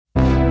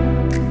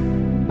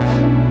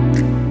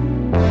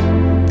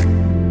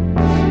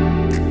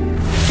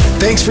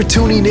Thanks for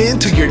tuning in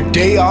to your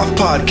Day Off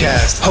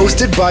podcast,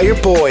 hosted by your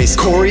boys,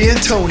 Corey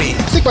and Tony.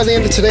 I think by the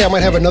end of today, I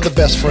might have another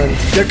best friend.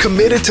 They're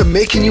committed to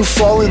making you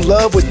fall in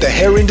love with the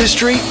hair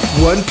industry,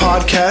 one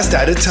podcast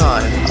at a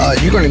time.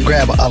 You're going to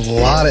grab a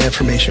lot of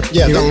information.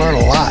 Yeah, you're going to learn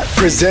a lot.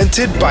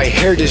 Presented by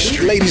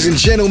Hair-Distry. Ladies and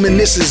gentlemen,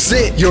 this is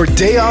it. Your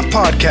Day Off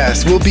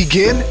podcast will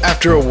begin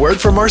after a word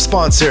from our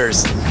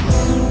sponsors.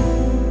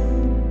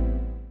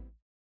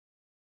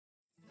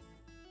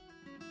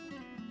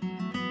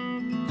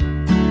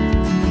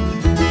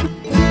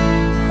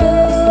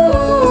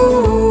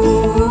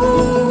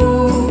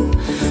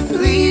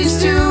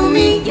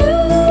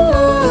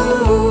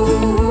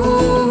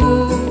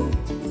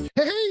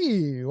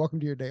 Welcome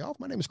to your Day Off.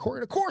 My name is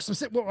Corey. Of course, I'm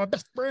sitting with my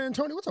best friend,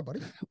 Tony. What's up,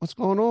 buddy? What's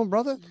going on,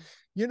 brother?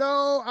 You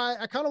know,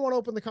 I kind of want to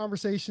open the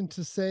conversation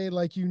to say,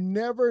 like, you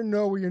never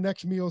know where your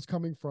next meal is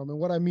coming from. And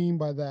what I mean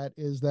by that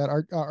is that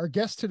our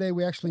guest today,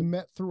 we actually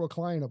met through a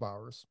client of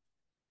ours.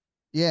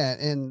 Yeah,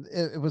 and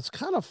it was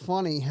kind of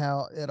funny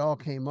how it all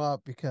came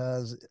up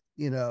because,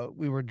 you know,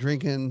 we were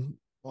drinking,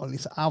 well, at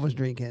least I was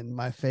drinking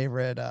my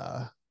favorite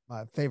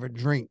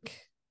drink.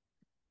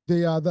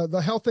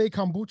 The Health-Ade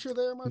Kombucha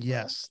there, my friend?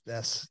 Yes,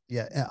 that's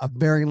a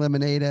berry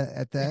lemonade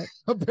at that.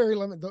 A berry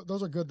lemon.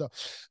 Those are good though.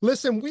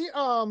 Listen,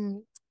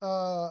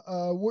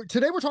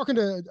 today we're talking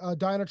to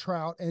Daina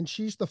Trout, and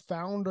she's the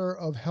founder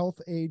of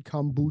Health-Ade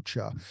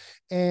Kombucha,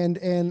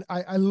 and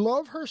I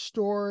love her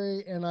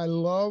story, and I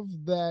love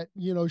that,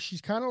 you know,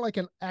 she's kind of like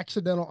an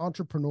accidental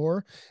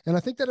entrepreneur, and I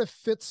think that it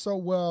fits so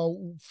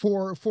well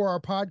for our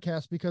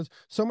podcast because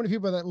so many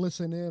people that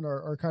listen in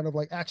are kind of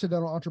like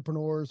accidental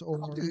entrepreneurs. Or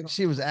you know.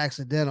 She was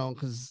accidental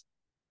because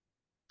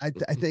I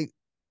think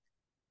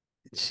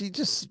she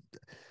just,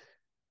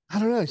 I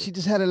don't know. She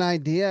just had an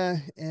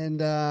idea,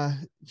 and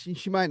she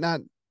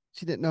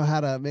didn't know how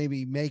to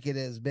maybe make it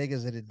as big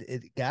as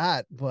it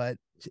got, but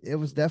it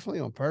was definitely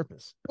on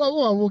purpose.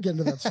 Well, we'll get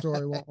into that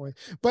story, won't we?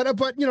 But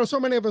you know, so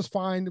many of us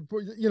find,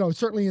 you know,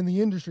 certainly in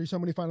the industry, so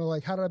many find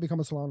like, how did I become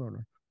a salon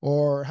owner?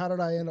 Or how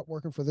did I end up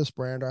working for this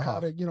brand? Or how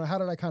did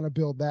I kind of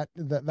build that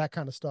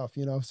kind of stuff,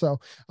 you know? So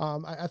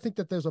I think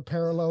that there's a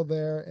parallel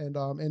there,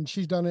 and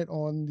she's done it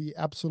on the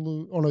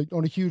absolute,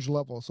 on a huge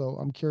level. So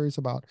I'm curious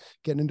about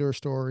getting into her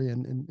story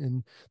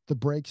and the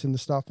breaks and the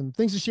stuff and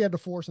things that she had to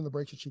force and the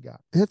breaks that she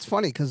got. It's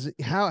funny because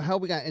how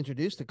we got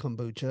introduced to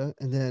kombucha,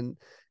 and then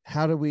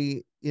how do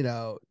we, you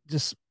know,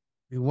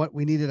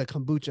 we needed a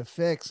kombucha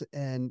fix,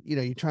 and, you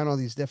know, you're trying all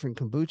these different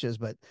kombuchas,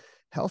 but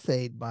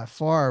Health-Ade by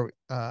far,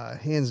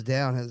 hands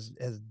down, has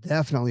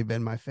definitely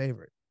been my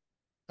favorite.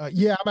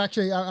 Yeah,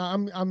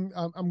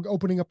 I'm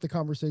opening up the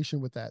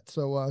conversation with that.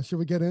 So should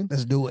we get in?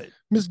 Let's do it.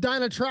 Miss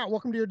Daina Trout,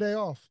 welcome to your Day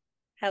Off.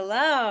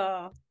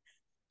 Hello.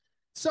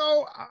 So,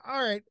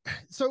 all right.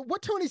 So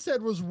what Tony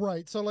said was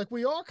right. So like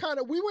we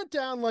went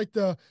down like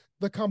the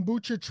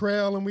kombucha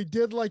trail, and we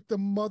did like the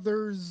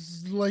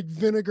mother's like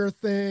vinegar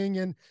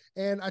thing.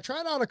 And I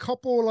tried out a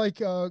couple like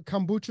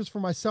kombuchas for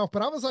myself,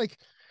 but I was like,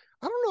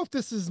 I don't know if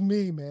this is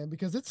me, man,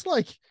 because it's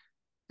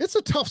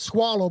a tough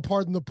swallow,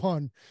 pardon the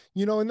pun,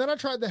 you know. And then I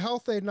tried the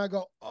Health-Ade, and I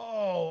go,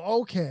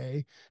 oh,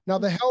 okay. Now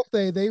the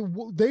Health-Ade,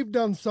 they've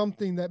done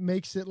something that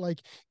makes it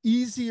like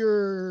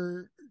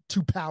easier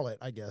to palate,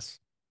 I guess.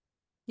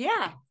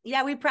 Yeah,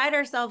 we pride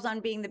ourselves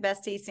on being the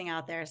best tasting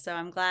out there. So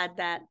I'm glad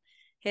that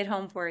hit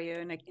home for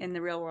you in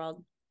the real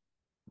world.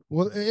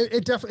 Well,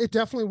 it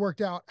definitely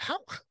worked out.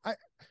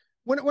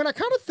 When I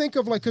kind of think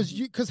of like,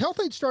 because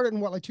Health-Ade started in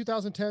what, like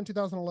 2010,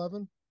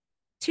 2011?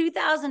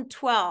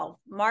 2012,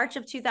 March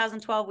of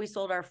 2012, we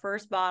sold our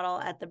first bottle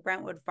at the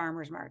Brentwood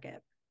Farmers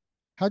Market.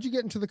 How'd you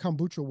get into the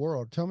kombucha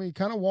world? Tell me,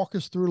 kind of walk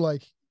us through,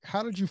 like,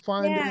 how did you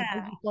find it? What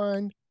did you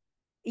find?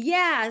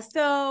 Yeah.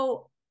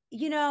 So,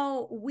 you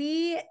know,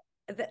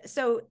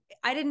 so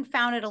I didn't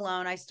found it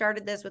alone. I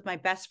started this with my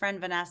best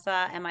friend,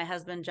 Vanessa, and my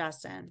husband,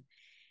 Justin.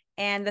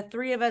 And the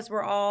three of us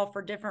were all,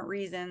 for different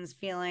reasons,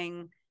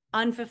 feeling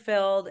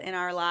unfulfilled in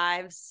our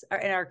lives, or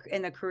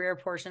in the career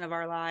portion of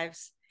our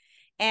lives.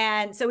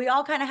 And so we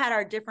all kind of had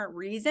our different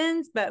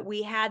reasons, but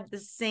we had the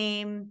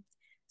same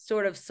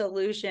sort of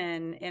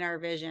solution in our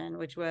vision,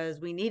 which was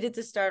we needed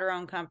to start our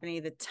own company.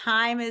 The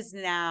time is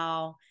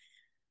now.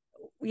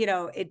 You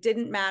know, it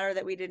didn't matter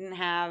that we didn't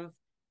have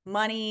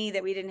money,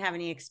 that we didn't have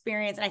any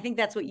experience. And I think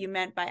that's what you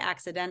meant by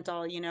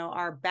accidental. You know,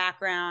 our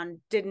background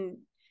didn't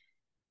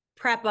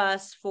prep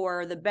us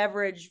for the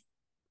beverage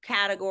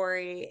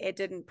category. It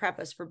didn't prep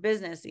us for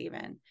business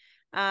even.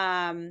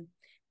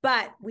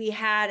 But we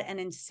had an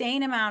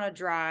insane amount of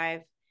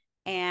drive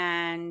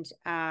and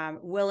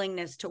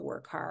willingness to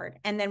work hard.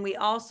 And then we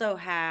also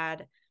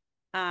had,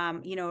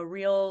 you know, a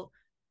real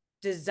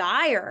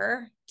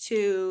desire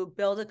to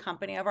build a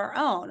company of our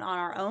own on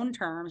our own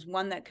terms,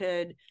 one that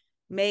could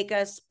make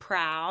us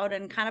proud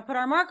and kind of put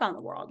our mark on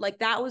the world. Like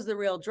that was the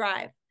real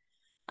drive.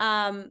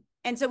 And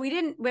so we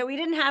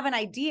didn't have an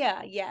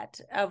idea yet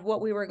of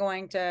what we were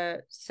going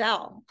to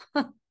sell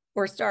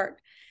or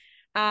start.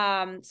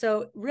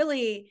 So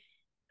really,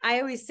 I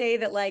always say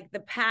that like the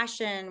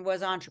passion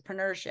was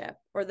entrepreneurship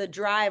or the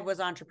drive was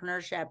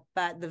entrepreneurship,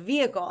 but the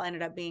vehicle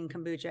ended up being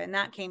kombucha, and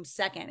that came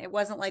second. It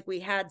wasn't like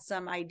we had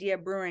some idea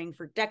brewing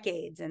for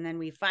decades and then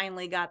we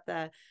finally got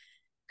the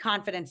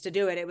confidence to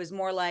do it. It was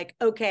more like,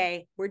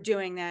 okay, we're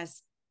doing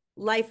this.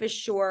 Life is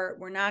short.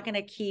 We're not going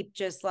to keep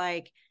just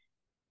like,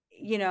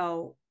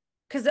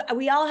 because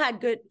we all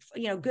had good,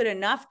 good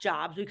enough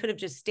jobs. We could have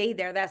just stayed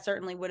there. That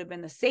certainly would have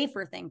been the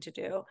safer thing to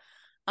do.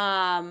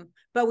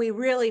 But we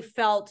really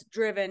felt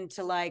driven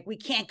to like, we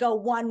can't go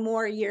one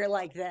more year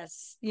like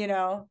this,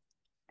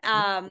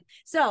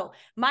 So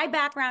my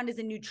background is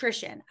in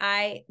nutrition.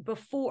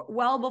 Before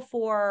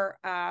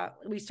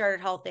we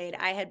started Health-Ade,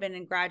 I had been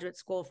in graduate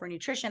school for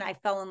nutrition. I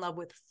fell in love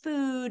with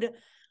food,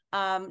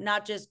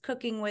 not just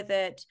cooking with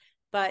it,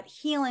 but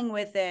healing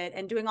with it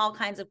and doing all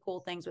kinds of cool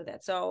things with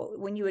it. So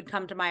when you would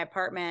come to my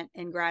apartment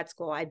in grad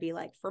school, I'd be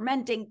like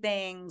fermenting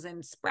things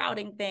and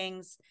sprouting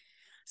things.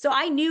 So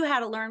I knew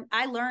how to learn.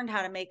 I learned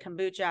how to make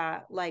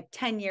kombucha like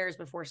 10 years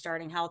before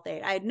starting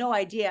Health-Ade. I had no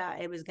idea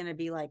it was going to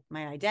be like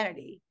my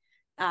identity,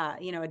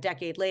 a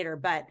decade later,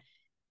 but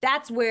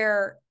that's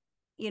where,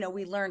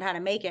 we learned how to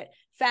make it.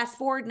 Fast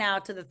forward now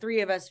to the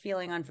three of us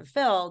feeling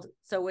unfulfilled.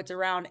 So it's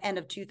around end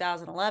of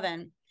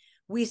 2011.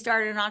 We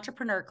started an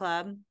entrepreneur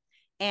club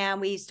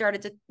and we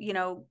started to,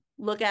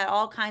 look at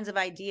all kinds of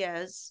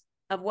ideas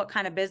of what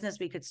kind of business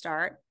we could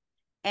start.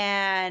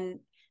 And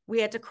we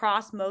had to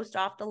cross most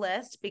off the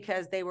list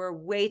because they were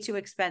way too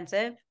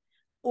expensive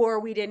or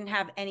we didn't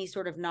have any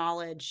sort of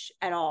knowledge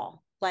at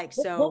all. What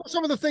were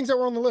some of the things that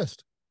were on the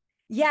list?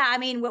 Yeah. I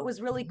mean, what was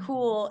really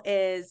cool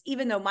is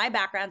even though my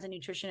background's in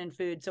nutrition and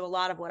food, so a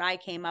lot of what I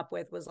came up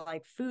with was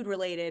like food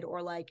related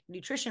or like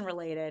nutrition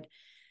related,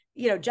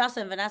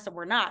 Justin and Vanessa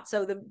were not.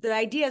 So the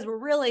ideas were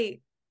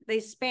really, they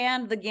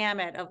spanned the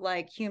gamut of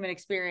like human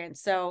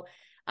experience. So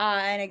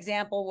an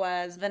example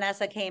was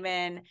Vanessa came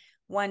in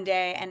one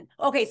day and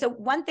okay. So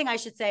one thing I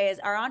should say is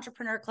our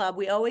entrepreneur club,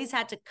 we always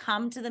had to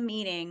come to the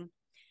meeting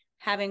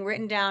having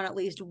written down at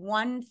least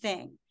one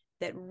thing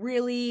that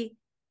really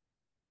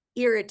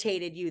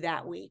irritated you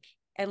that week.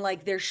 And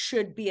like, there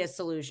should be a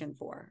solution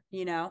for,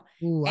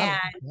 Ooh, I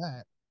like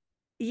that.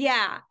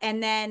 Yeah.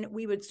 And then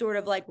we would sort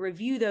of like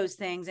review those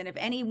things. And if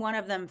any one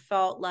of them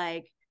felt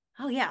like,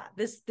 oh yeah,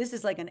 this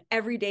is like an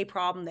everyday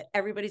problem that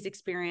everybody's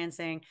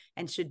experiencing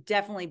and should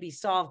definitely be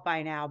solved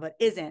by now, but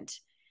isn't,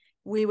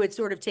 we would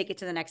sort of take it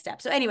to the next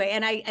step. So anyway,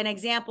 an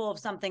example of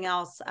something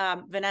else,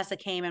 Vanessa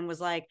came and was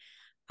like,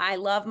 I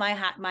love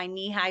my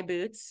knee-high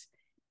boots,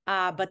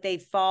 but they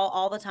fall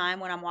all the time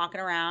when I'm walking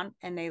around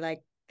and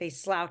they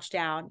slouch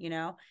down,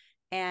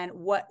 and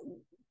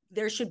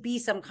there should be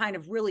some kind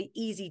of really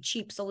easy,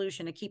 cheap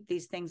solution to keep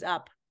these things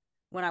up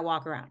when I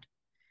walk around.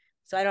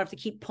 So I don't have to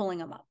keep pulling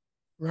them up.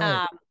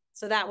 Right.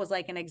 So that was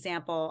like an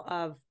example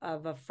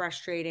of a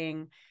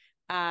frustrating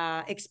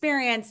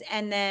experience.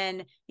 And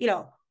then,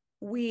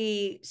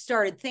 we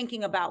started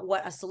thinking about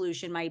what a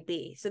solution might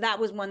be. So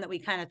that was one that we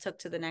kind of took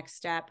to the next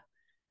step.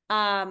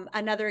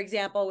 Another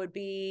example would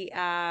be,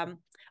 I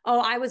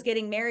was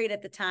getting married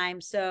at the time.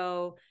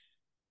 So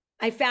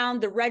I found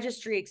the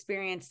registry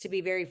experience to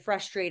be very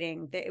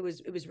frustrating. That it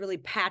was really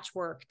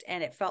patchworked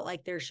and it felt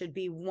like there should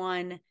be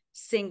one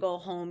single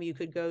home you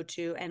could go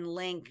to and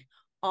link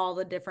all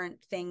the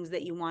different things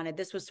that you wanted.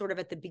 This was sort of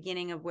at the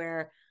beginning of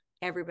where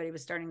everybody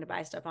was starting to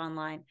buy stuff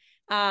online.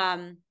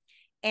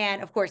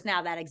 And of course,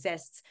 now that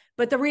exists.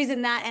 But the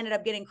reason that ended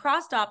up getting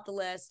crossed off the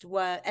list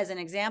was, as an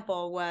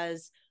example,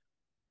 was,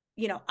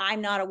 I'm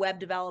not a web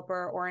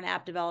developer or an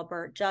app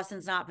developer.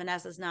 Justin's not,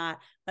 Vanessa's not.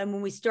 And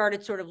when we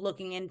started sort of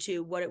looking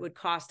into what it would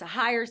cost to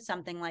hire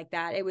something like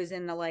that, it was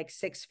in the like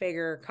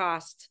 6-figure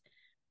cost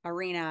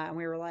arena. And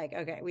we were like,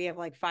 okay, we have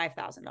like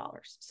 $5,000.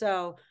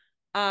 So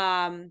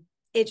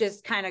it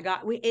just kind of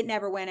it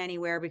never went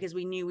anywhere because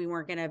we knew we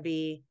weren't going to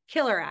be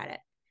killer at it.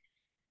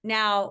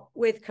 Now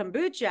with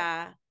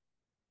kombucha,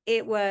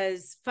 it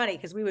was funny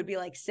because we would be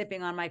like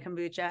sipping on my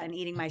kombucha and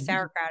eating my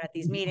sauerkraut at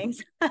these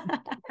meetings.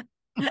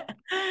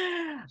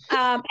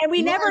 And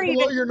we never even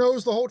blow your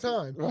nose the whole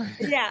time.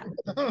 Yeah.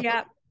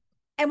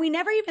 And we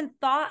never even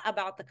thought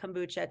about the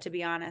kombucha, to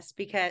be honest,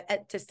 because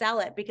to sell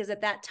it, because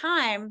at that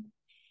time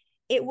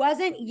it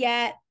wasn't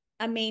yet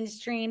a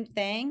mainstream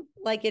thing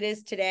like it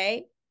is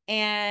today.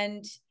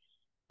 And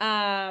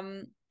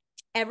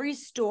every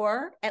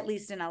store, at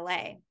least in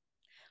LA,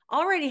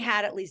 already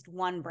had at least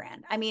one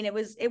brand. I mean,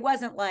 it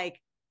wasn't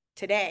like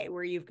today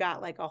where you've got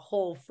like a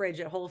whole fridge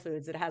at Whole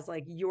Foods that has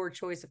like your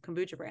choice of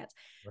kombucha brands.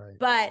 Right.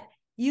 But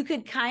you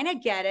could kind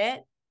of get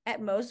it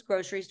at most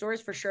grocery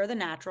stores, for sure, the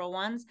natural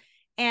ones.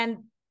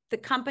 And the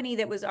company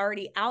that was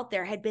already out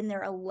there had been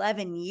there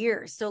 11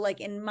 years. So like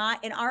in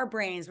our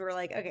brains, we were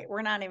like, okay,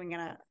 we're not even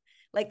gonna,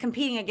 like,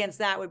 competing against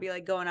that would be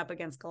like going up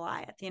against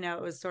Goliath.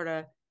 It was sort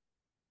of,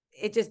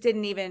 it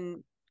didn't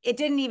even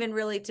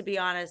really, to be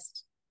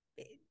honest,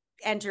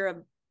 enter a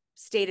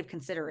state of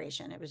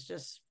consideration. It was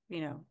just,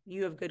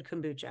 you have good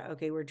kombucha.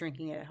 Okay, we're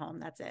drinking it at home.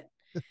 That's it.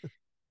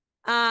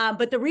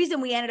 But the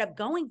reason we ended up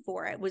going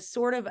for it was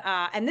sort of,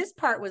 and this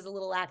part was a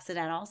little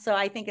accidental. So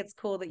I think it's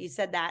cool that you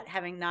said that,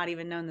 having not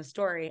even known the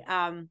story.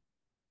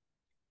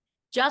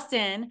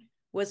 Justin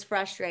was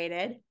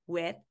frustrated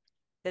with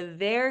the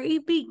very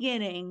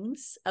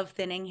beginnings of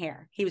thinning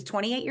hair. He was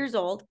 28 years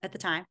old at the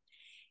time.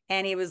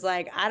 And he was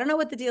like, I don't know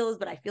what the deal is,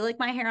 but I feel like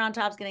my hair on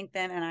top's getting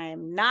thin and I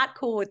am not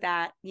cool with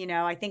that. You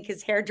know, I think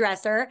his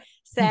hairdresser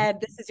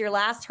said, this is your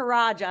last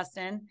hurrah,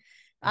 Justin.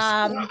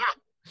 And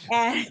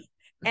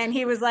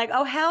he was like,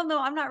 oh, hell no,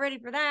 I'm not ready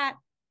for that.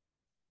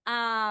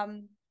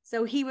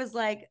 So he was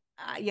like,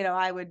 you know,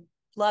 I would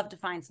love to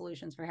find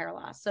solutions for hair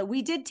loss. So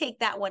we did take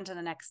that one to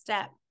the next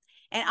step.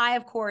 And I,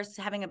 of course,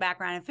 having a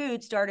background in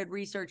food, started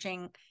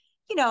researching,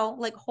 you know,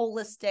 like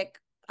holistic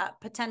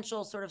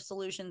potential sort of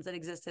solutions that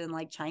existed in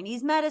like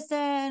Chinese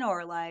medicine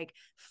or like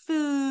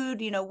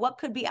food, you know, what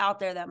could be out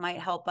there that might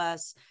help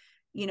us,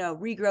 you know,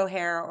 regrow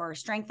hair or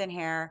strengthen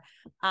hair.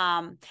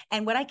 And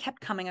what I kept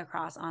coming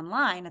across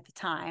online at the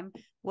time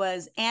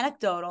was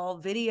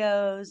anecdotal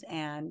videos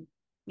and,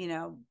 you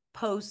know,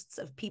 posts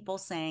of people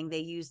saying they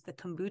use the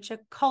kombucha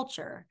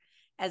culture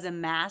as a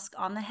mask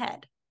on the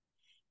head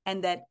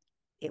and that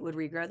it would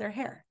regrow their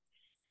hair.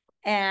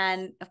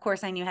 And of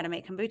course I knew how to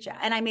make kombucha,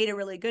 and I made a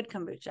really good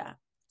kombucha.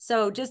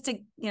 So just to,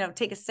 you know,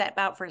 take a step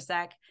out for a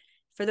sec,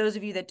 for those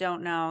of you that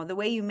don't know, the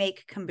way you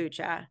make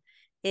kombucha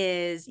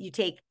is you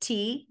take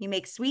tea, you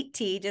make sweet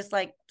tea, just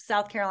like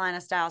South Carolina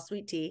style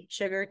sweet tea,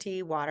 sugar,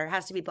 tea, water, it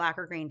has to be black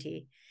or green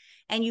tea.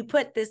 And you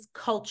put this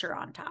culture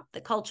on top.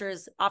 The culture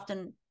is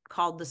often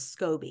called the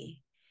SCOBY,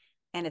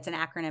 and it's an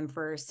acronym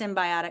for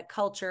symbiotic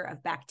culture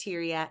of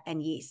bacteria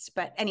and yeast.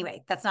 But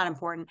anyway, that's not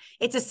important.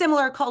 It's a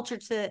similar culture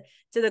to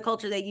the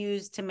culture they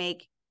use to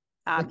make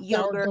like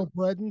yogurt, sourdough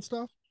bread and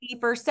stuff.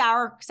 For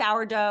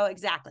sourdough.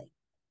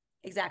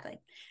 Exactly.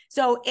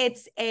 So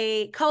it's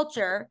a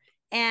culture,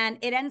 and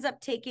it ends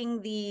up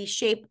taking the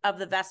shape of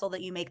the vessel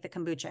that you make the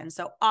kombucha in.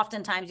 So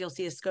oftentimes you'll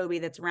see a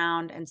SCOBY that's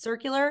round and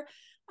circular,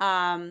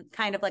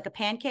 kind of like a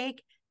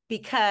pancake,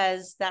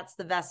 because that's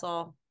the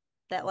vessel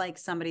that like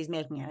somebody's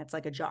making it. It's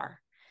like a jar.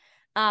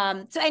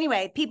 So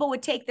anyway, people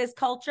would take this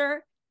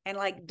culture and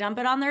like dump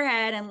it on their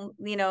head and,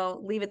 you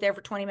know, leave it there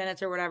for 20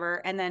 minutes or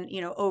whatever. And then,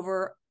 you know,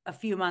 over a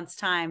few months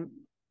time,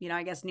 you know,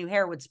 I guess new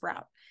hair would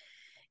sprout.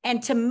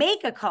 And to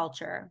make a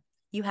culture,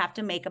 you have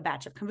to make a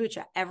batch of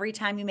kombucha. Every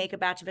time you make a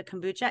batch of a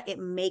kombucha, it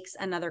makes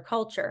another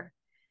culture.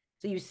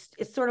 So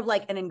it's sort of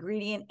like an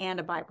ingredient and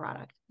a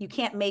byproduct. You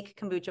can't make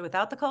kombucha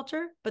without the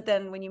culture, but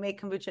then when you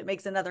make kombucha, it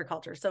makes another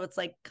culture. So it's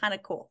like kind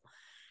of cool.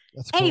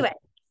 That's cool. Anyway,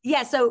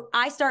 yeah, so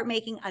I start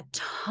making a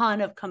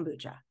ton of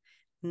kombucha,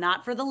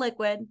 not for the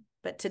liquid,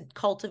 but to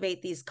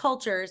cultivate these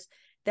cultures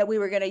that we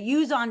were going to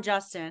use on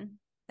Justin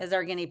as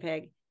our guinea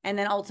pig, and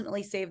then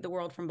ultimately save the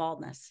world from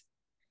baldness.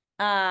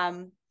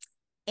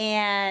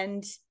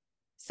 And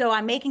so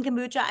I'm making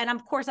kombucha, and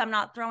of course I'm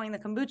not throwing the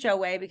kombucha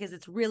away because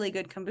it's really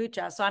good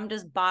kombucha. So I'm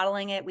just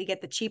bottling it. We get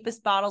the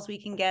cheapest bottles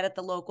we can get at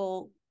the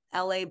local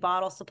LA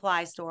bottle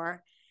supply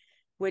store,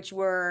 which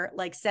were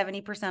like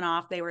 70%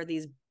 off. They were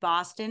these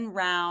Boston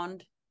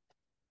Round.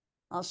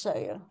 I'll show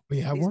you.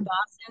 We have these one.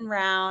 Boston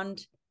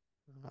Round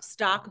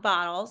stock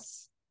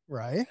bottles.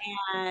 Right.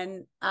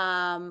 And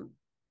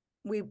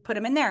we put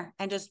them in there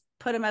and just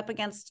put them up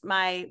against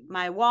my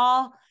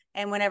wall.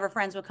 And whenever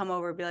friends would come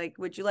over, be like,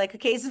 would you like a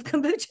case of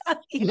kombucha?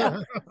 You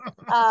know?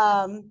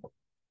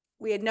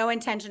 We had no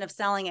intention of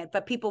selling it,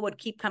 but people would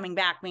keep coming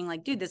back being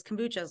like, dude, this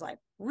kombucha is like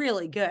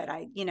really good.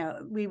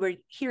 We would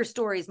hear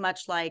stories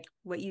much like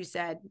what you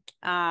said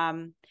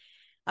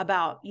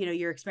about, you know,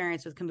 your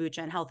experience with kombucha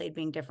and Health-Ade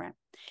being different.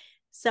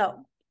 So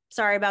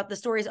sorry about the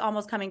stories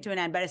almost coming to an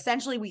end, but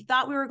essentially we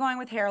thought we were going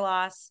with hair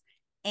loss,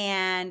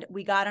 and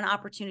we got an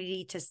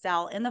opportunity to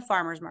sell in the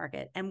farmer's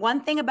market. And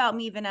one thing about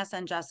me, Vanessa,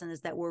 and Justin is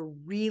that we're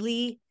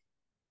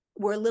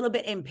a little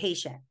bit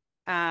impatient.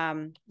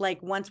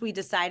 Like once we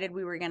decided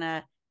we were going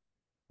to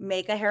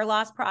make a hair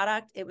loss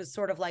product, it was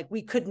sort of like,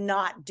 we could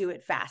not do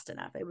it fast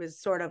enough. It was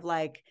sort of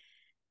like,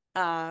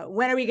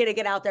 when are we going to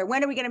get out there?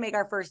 When are we going to make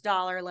our first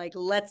dollar? Like,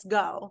 let's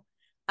go.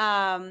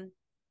 And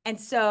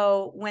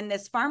so when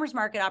this farmer's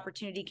market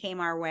opportunity came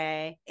our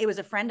way, it was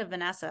a friend of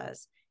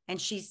Vanessa's,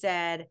 and she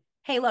said,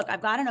 hey, look,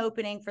 I've got an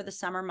opening for the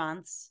summer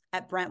months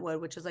at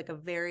Brentwood, which is like a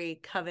very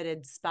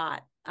coveted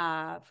spot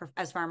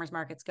as farmers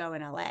markets go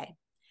in LA.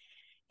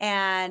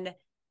 And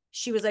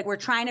she was like, we're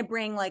trying to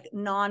bring like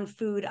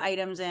non-food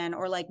items in,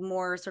 or like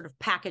more sort of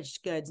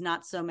packaged goods,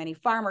 not so many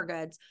farmer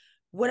goods.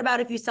 What about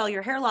if you sell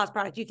your hair loss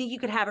product? Do you think you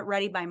could have it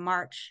ready by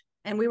March?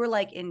 And we were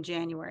like in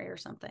January or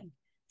something.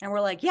 And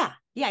we're like, yeah,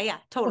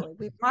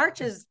 totally.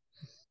 March is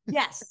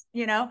yes,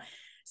 you know?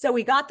 So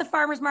we got the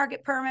farmer's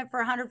market permit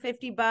for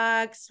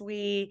 $150.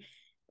 We,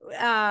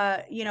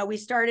 we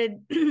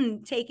started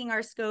taking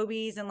our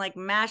scobies and like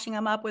mashing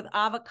them up with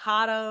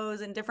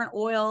avocados and different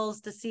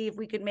oils to see if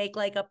we could make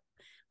like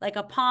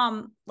a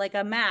palm, like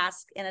a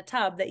mask in a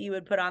tub that you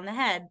would put on the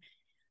head.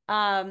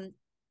 And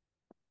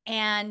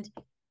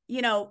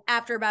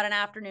after about an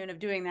afternoon of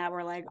doing that,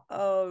 we're like,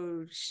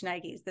 oh,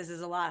 shnikes, this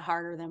is a lot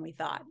harder than we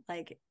thought.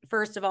 Like,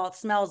 first of all, it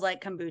smells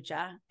like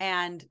kombucha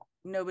and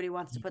nobody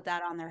wants to put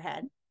that on their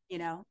head.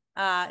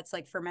 It's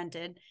like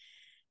fermented.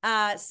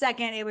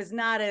 Second, it was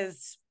not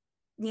as,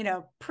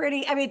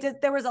 pretty. I mean,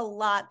 there was a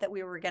lot that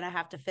we were going to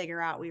have to figure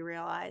out, we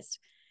realized.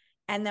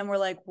 And then we're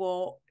like,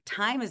 well,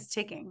 time is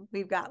ticking.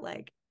 We've got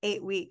like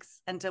 8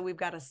 weeks until we've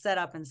got to set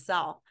up and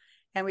sell.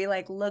 And we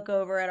like look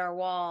over at our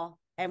wall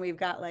and we've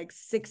got like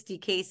 60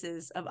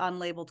 cases of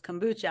unlabeled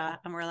kombucha.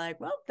 And we're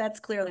like, well, that's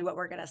clearly what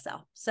we're going to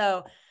sell.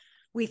 So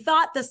we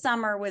thought the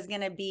summer was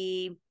going to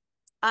be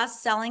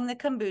us selling the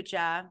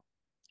kombucha,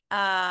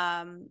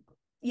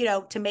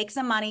 to make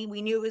some money.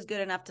 We knew it was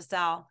good enough to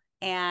sell.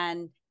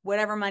 And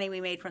whatever money we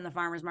made from the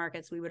farmers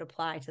markets, we would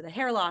apply to the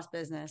hair loss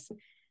business.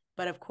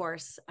 But of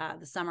course,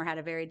 the summer had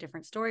a very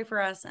different story for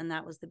us. And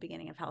that was the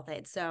beginning of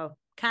Health-Ade. So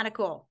kind of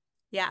cool.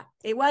 Yeah,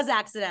 it was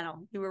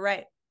accidental. You were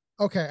right.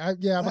 Okay.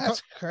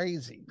 That's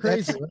crazy.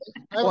 Crazy.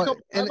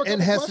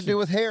 And has to do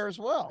with hair as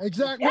well.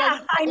 Exactly.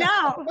 Yeah, I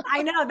know.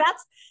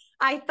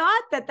 I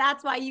thought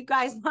that's why you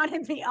guys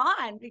wanted me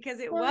on, because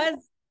it was,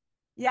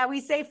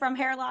 we say from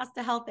hair loss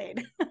to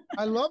Health-Ade.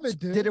 I love it,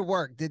 dude. Did it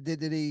work? Did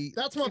he?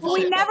 That's my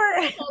We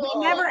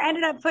never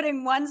ended up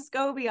putting one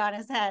SCOBY on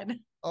his head.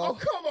 Oh,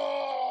 come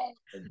on.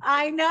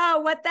 I know.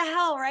 What the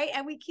hell, right?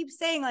 And we keep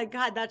saying like,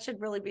 God, that should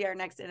really be our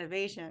next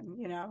innovation,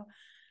 you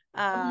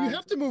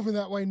have to move in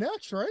that way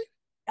next, right?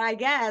 I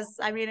guess.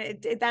 I mean,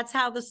 that's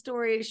how the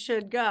story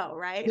should go,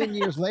 right? 10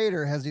 years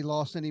later, has he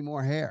lost any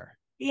more hair?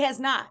 He has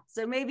not.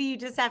 So maybe you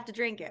just have to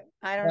drink it.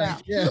 I don't know.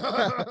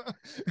 Yeah.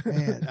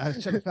 Man, I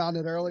should have found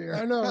it earlier.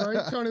 I know,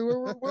 right, Tony?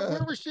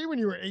 Where was she when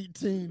you were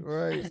 18?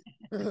 Right.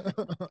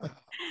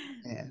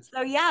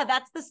 So yeah,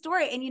 that's the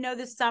story. And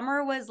this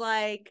summer was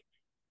like,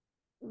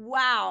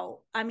 wow.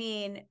 I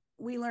mean,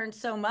 we learned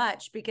so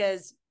much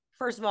because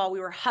first of all, we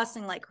were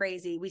hustling like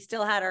crazy. We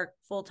still had our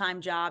full-time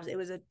jobs. It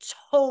was a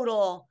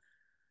total,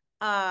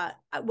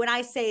 when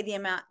I say the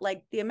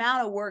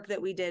amount of work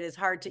that we did is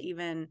hard to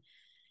even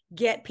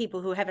get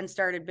people who haven't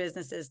started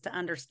businesses to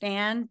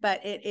understand,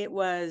 but it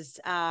was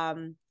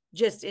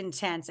just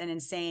intense and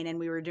insane. And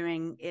we were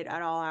doing it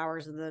at all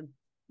hours of the,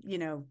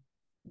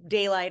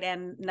 daylight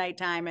and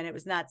nighttime. And it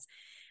was nuts.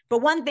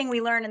 But one thing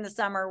we learned in the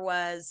summer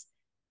was,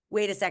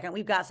 wait a second,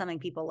 we've got something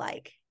people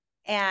like.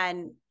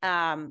 And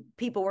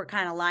people were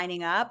kind of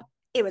lining up.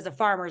 It was a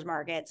farmer's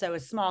market, so it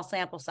was small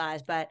sample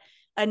size, but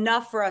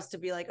enough for us to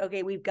be like,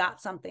 okay, we've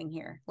got something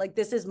here. Like,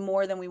 this is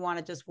more than we want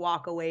to just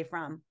walk away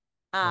from.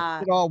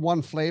 It all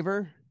one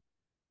flavor?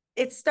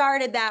 It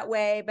started that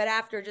way, but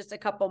after just a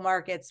couple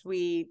markets,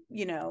 we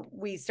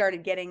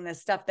started getting the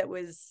stuff that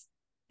was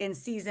in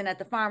season at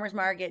the farmer's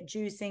market,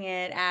 juicing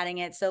it, adding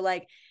it. So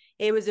like,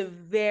 it was a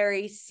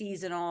very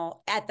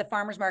seasonal, at the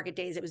farmer's market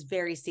days, it was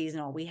very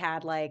seasonal. We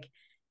had like,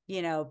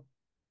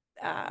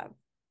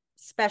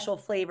 special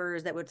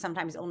flavors that would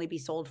sometimes only be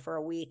sold for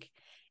a week.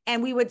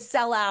 And we would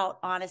sell out,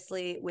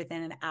 honestly,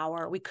 within an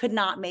hour. We could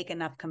not make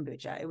enough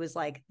kombucha. It was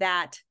like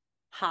that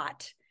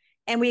hot.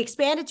 And we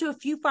expanded to a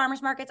few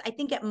farmers markets. I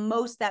think at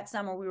most that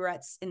summer we were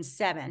in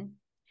 7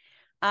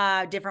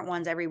 different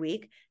ones every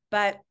week.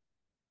 But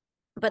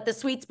the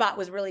sweet spot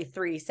was really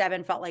 3.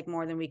 7 felt like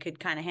more than we could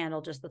kind of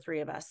handle, just the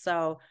 3 of us.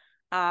 So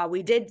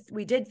we did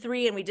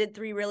 3, and we did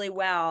 3 really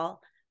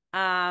well.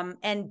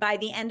 And by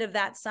the end of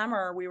that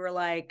summer, we were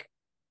like,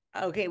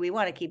 okay, we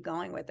want to keep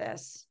going with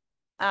this.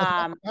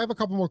 I have a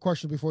couple more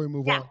questions before we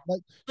move on.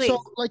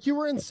 Like you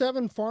were in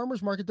 7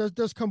 farmers market.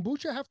 Does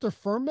kombucha have to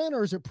ferment,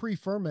 or is it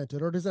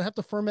pre-fermented, or does it have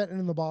to ferment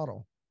in the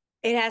bottle?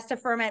 It has to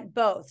ferment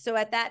both. So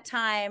at that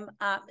time,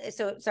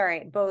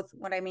 both.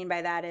 What I mean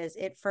by that is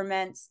it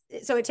ferments.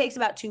 So it takes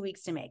about 2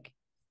 weeks to make.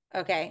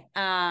 Okay.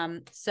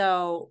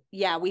 So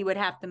yeah, we would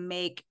have to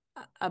make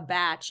a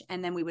batch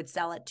and then we would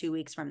sell it 2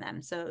 weeks from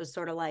them. So it was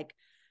sort of like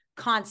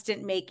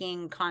constant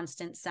making,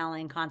 constant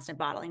selling, constant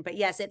bottling. But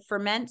yes, it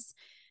ferments.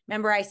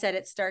 Remember I said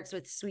it starts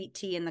with sweet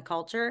tea in the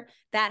culture.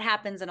 That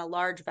happens in a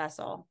large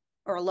vessel,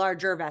 or a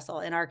larger vessel.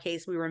 In our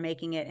case, we were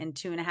making it in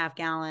 2.5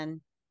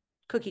 gallon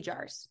cookie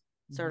jars,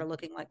 sort of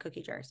looking like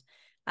cookie jars.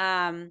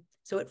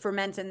 So it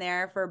ferments in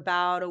there for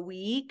about a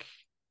week,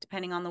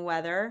 depending on the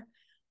weather.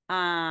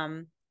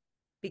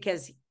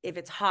 Because if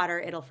it's hotter,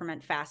 it'll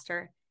ferment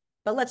faster.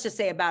 But let's just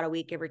say about a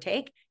week, give or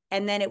take.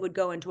 And then it would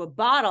go into a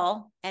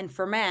bottle and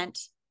ferment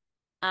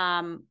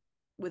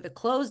with a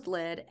closed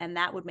lid, and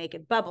that would make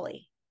it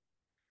bubbly.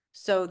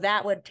 So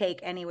that would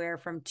take anywhere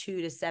from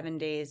 2 to 7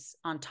 days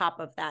on top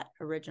of that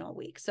original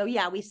week. So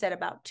yeah, we said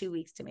about 2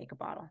 weeks to make a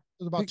bottle.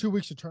 It was about 2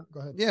 weeks to turn. Go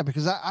ahead. Yeah,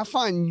 because I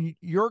find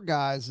your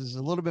guys is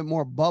a little bit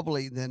more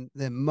bubbly than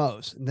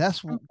most. And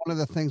that's one of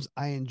the things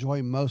I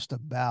enjoy most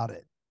about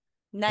it.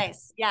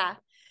 Nice. Yeah.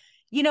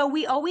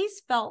 We always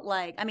felt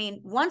like, I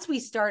mean, once we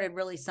started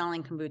really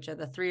selling kombucha,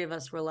 the 3 of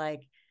us were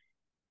like,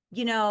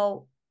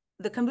 the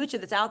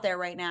kombucha that's out there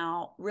right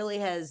now really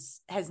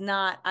has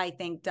not, I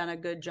think, done a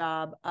good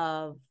job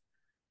of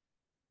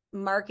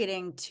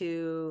marketing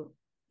to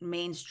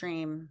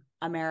mainstream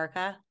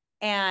America.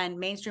 And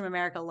mainstream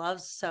America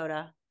loves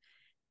soda.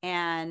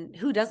 And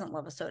who doesn't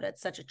love a soda?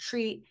 It's such a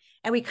treat.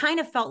 And we kind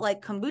of felt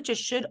like kombucha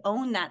should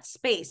own that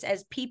space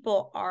as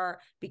people are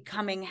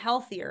becoming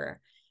healthier,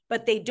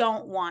 but they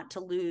don't want to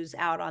lose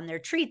out on their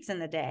treats in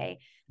the day.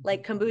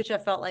 Like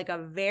kombucha felt like a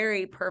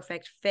very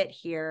perfect fit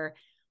here.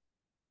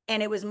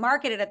 And it was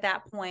marketed at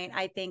that point,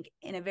 I think,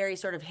 in a very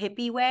sort of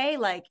hippie way.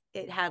 Like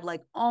it had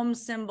like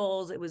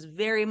symbols. It was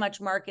very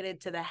much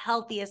marketed to the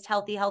healthiest,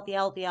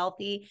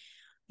 healthy.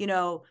 You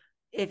know,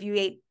 if you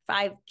ate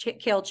 5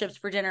 kale chips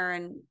for dinner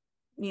and,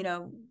 you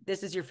know,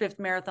 this is your 5th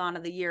marathon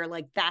of the year,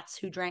 like that's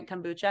who drank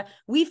kombucha.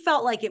 We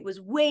felt like it was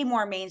way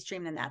more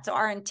mainstream than that. So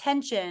our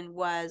intention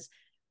was,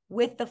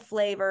 with the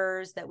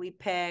flavors that we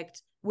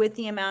picked, with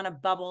the amount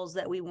of bubbles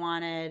that we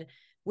wanted,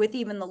 with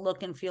even the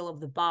look and feel of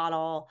the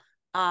bottle,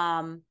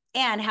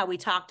 and how we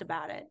talked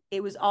about it.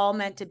 It was all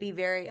meant to be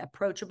very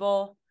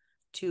approachable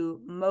to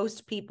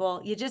most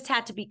people. You just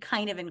had to be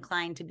kind of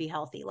inclined to be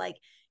healthy. Like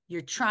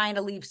you're trying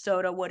to leave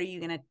soda. What are you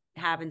going to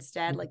have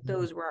instead? Like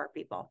those were our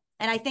people.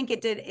 And I think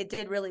it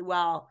did really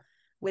well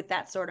with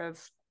that sort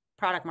of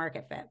product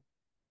market fit.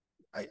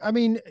 I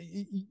mean,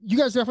 you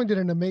guys definitely did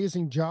an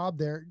amazing job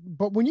there.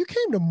 But when you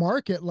came to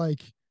market, like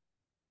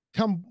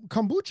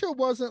kombucha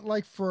wasn't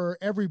like for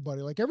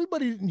everybody. Like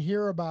everybody didn't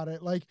hear about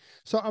it. Like,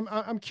 so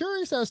I'm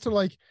curious as to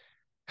like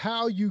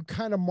how you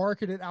kind of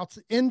marketed out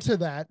into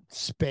that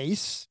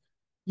space,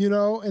 you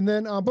know. And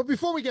then, but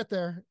before we get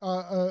there,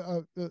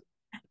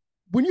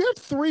 when you had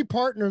 3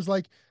 partners,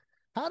 like,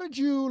 how did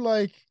you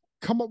like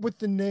come up with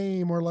the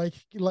name, or how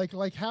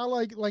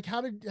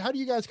do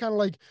you guys kind of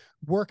like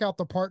work out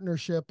the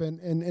partnership,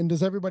 and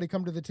does everybody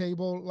come to the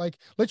table? Like,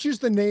 let's use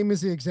the name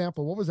as the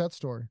example. What was that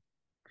story?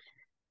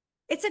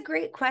 It's a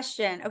great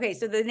question. Okay,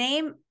 so the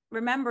name,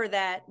 remember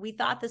that we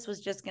thought this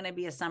was just going to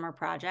be a summer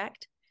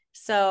project.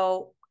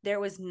 So there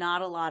was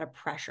not a lot of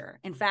pressure.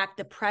 In fact,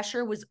 the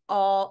pressure was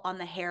all on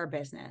the hair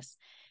business.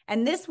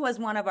 And this was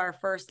one of our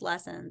first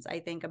lessons,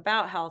 I think,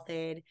 about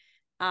Health-Ade,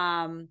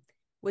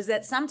 was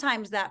that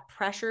sometimes that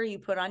pressure you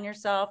put on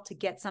yourself to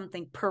get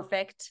something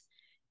perfect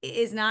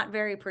is not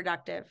very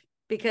productive,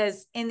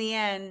 because in the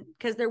end,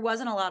 because there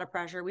wasn't a lot of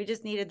pressure, we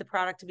just needed the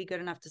product to be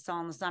good enough to sell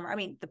in the summer. I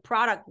mean, the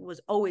product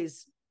was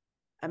always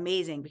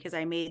amazing because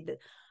I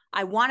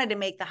wanted to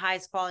make the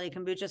highest quality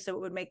kombucha, so it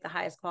would make the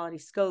highest quality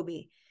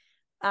SCOBY.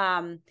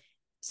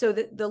 So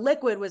the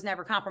liquid was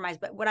never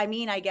compromised. But what I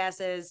mean, I guess,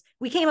 is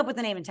we came up with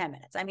the name in 10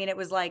 minutes. I mean, it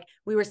was like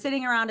we were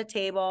sitting around a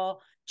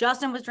table.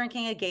 Justin was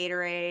drinking a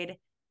Gatorade.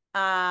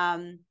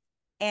 And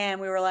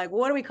we were like, well,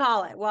 what do we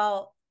call it?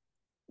 Well,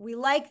 we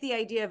like the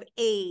idea of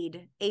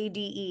AIDE,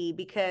 ADE,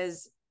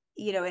 because,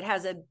 you know, it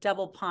has a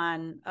double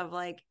pun of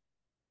like,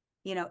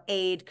 you know,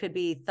 aid could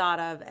be thought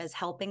of as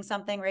helping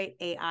something, right?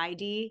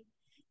 AID.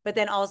 But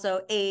then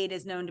also aid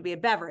is known to be a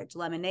beverage,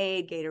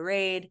 lemonade,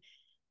 Gatorade.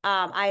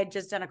 I had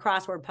just done a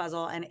crossword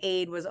puzzle, and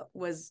aid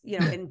was, you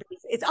know,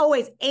 it's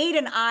always aid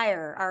and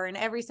ire are in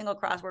every single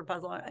crossword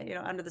puzzle, you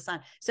know, under the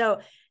sun. So,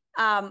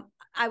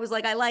 I was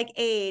like, I like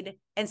aid.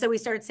 And so we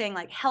started saying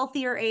like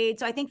healthier aid.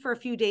 So I think for a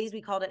few days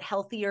we called it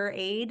healthier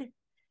aid.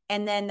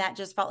 And then that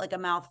just felt like a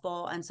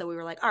mouthful. And so we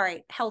were like, all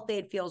right,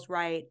 Health-Ade feels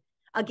right.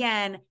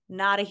 Again,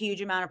 not a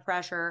huge amount of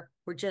pressure.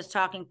 We're just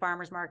talking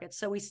farmers markets.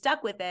 So we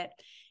stuck with it.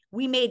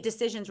 We made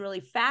decisions really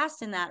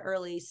fast in that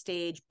early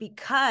stage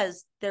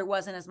because there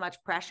wasn't as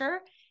much pressure.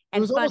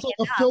 And it was almost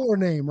like a filler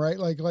name, right?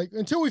 Like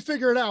until we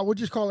figure it out, we'll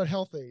just call it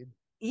Health-Ade.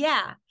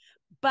 Yeah.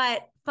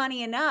 But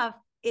funny enough,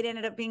 it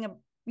ended up being a,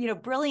 you know,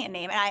 brilliant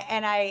name.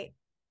 And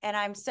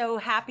I'm so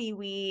happy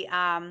we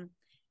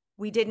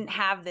didn't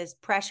have this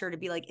pressure to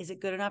be like, is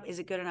it good enough? Is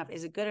it good enough?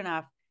 Is it good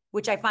enough?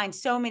 Which I find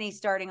so many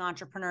starting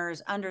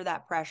entrepreneurs under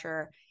that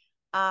pressure.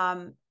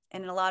 And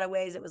in a lot of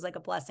ways, it was like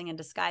a blessing in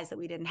disguise that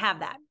we didn't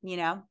have that, you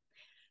know?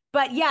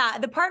 But yeah,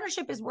 the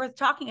partnership is worth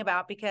talking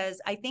about because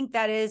I think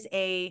that is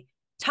a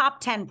top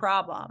 10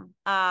 problem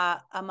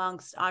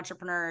amongst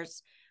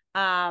entrepreneurs.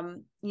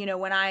 You know,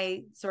 when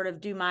I sort of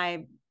do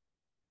my,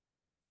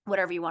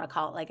 whatever you want to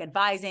call it, like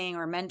advising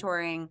or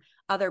mentoring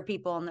other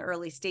people in the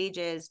early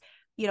stages,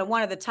 you know,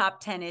 one of the top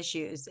 10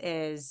 issues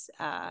is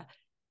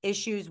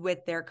issues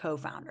with their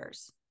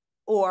co-founders,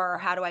 or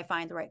how do I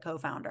find the right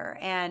co-founder?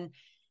 And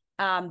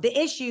the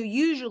issue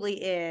usually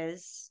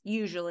is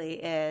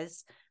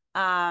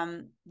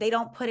they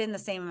don't put in the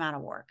same amount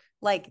of work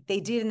like they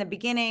did in the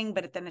beginning,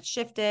 but then it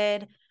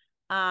shifted.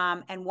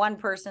 And one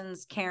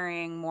person's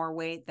carrying more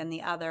weight than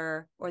the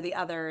other or the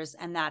others,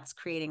 and that's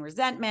creating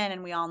resentment.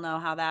 And we all know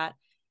how that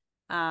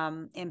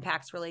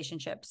impacts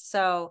relationships.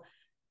 So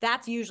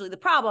that's usually the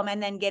problem.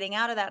 And then getting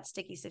out of that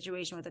sticky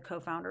situation with a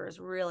co-founder is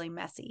really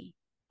messy.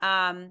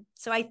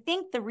 So I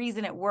think the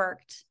reason it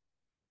worked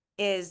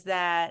is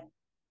that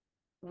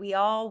we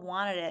all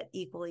wanted it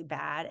equally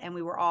bad and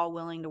we were all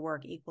willing to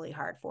work equally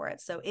hard for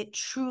it. So it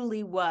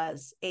truly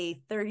was a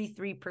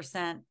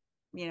 33%,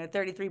 you know,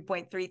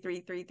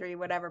 33.3333,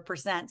 whatever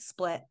percent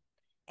split.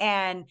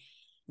 And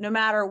no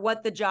matter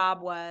what the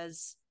job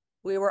was,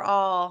 we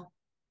all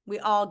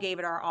gave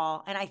it our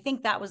all. And I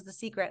think that was the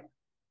secret.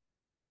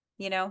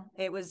 You know,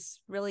 it was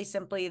really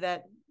simply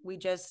that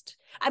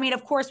I mean,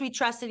 of course we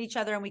trusted each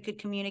other and we could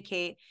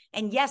communicate.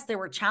 And yes, there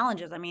were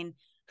challenges. I mean,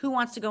 who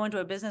wants to go into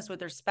a business with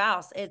their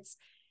spouse? It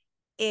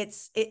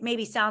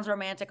maybe sounds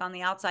romantic on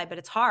the outside, but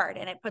it's hard.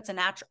 And it puts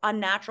a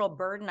unnatural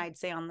burden, I'd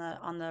say, on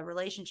the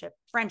relationship,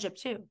 friendship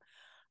too.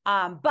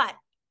 But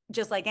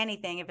just like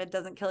anything, if it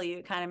doesn't kill you,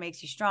 it kind of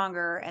makes you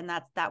stronger. And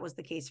that was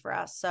the case for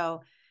us.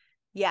 So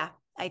yeah,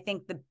 I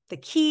think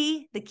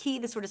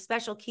the sort of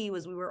special key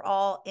was we were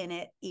all in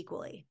it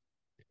equally.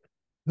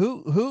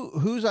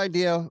 Whose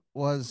idea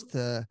was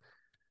to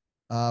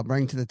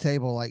bring to the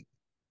table, like,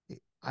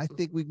 I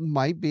think we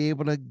might be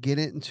able to get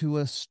it into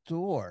a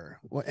store?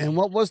 And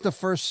what was the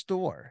first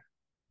store?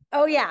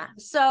 Oh yeah.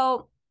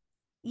 So,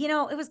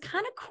 it was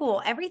kind of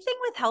cool. Everything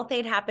with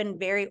Health-Ade happened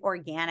very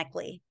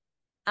organically.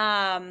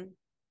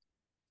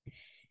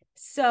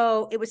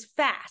 So it was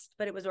fast,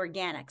 but it was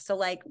organic. So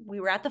like we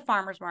were at the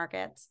farmers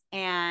markets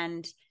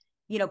and,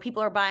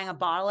 people are buying a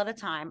bottle at a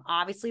time.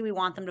 Obviously we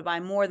want them to buy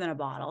more than a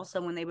bottle.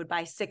 So when they would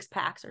buy 6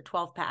 packs or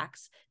 12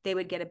 packs, they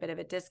would get a bit of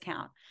a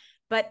discount.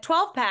 But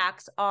 12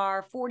 packs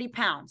are 40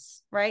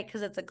 pounds, right?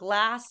 Because it's a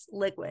glass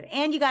liquid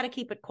and you got to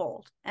keep it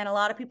cold. And a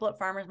lot of people at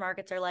farmers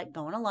markets are like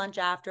going to lunch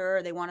after,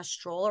 or they want to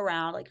stroll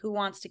around. Like, who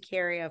wants to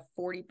carry a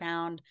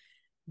 40-pound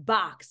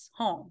box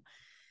home?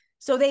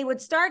 So they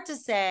would start to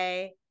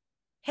say,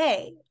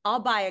 hey, I'll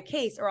buy a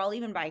case, or I'll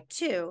even buy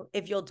 2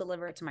 if you'll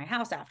deliver it to my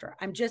house after.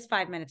 I'm just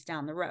 5 minutes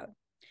down the road.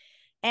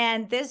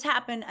 And this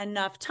happened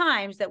enough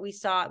times that we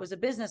saw it was a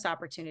business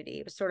opportunity.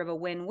 It was sort of a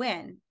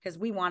win-win because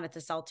we wanted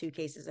to sell 2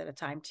 cases at a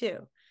time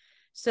too.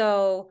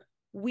 So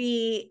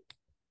we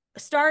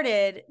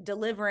started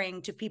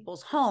delivering to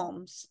people's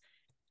homes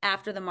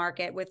after the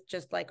market with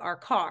just like our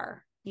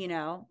car,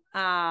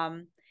 but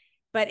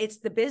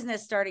the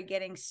business started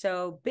getting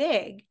so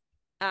big,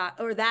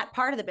 or that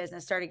part of the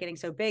business started getting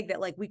so big that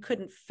like we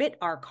couldn't fit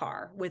our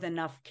car with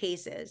enough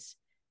cases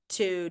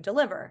to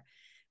deliver.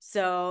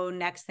 So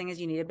next thing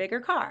is you need a bigger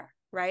car,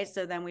 right?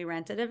 So then we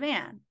rented a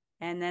van,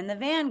 and then the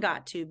van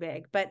got too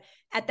big. But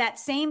at that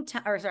same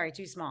time,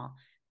 too small.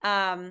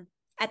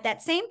 At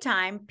that same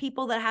time,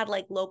 people that had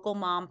like local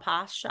mom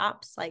pop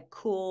shops, like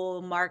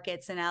cool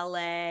markets in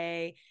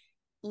LA,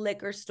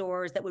 liquor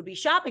stores that would be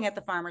shopping at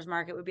the farmer's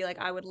market would be like,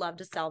 I would love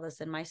to sell this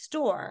in my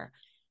store.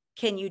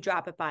 Can you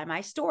drop it by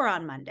my store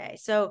on Monday?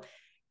 So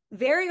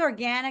very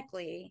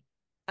organically,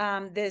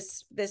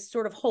 this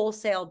sort of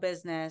wholesale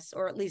business,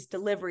 or at least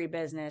delivery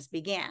business,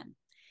 began.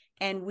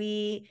 And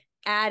we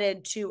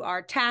added to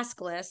our task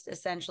list,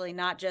 essentially,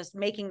 not just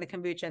making the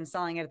kombucha and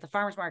selling it at the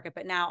farmer's market,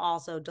 but now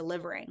also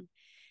delivering.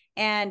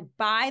 And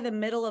by the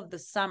middle of the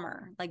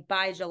summer, like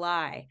by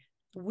July,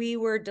 we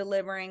were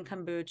delivering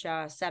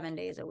kombucha 7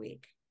 days a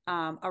week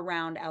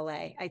around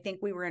LA. I think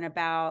we were in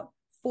about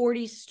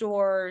 40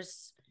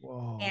 stores.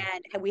 Whoa.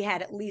 And we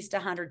had at least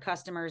 100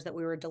 customers that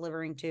we were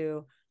delivering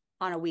to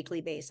on a weekly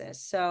basis.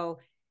 So,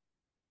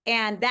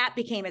 and that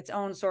became its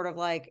own sort of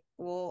like,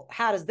 well,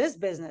 how does this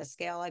business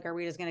scale? Like, are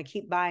we just going to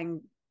keep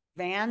buying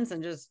vans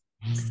and just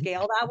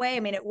scale that way? I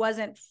mean, it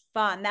wasn't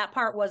fun. That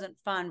part wasn't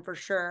fun for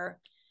sure.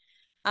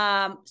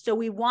 So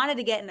we wanted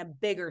to get in a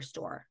bigger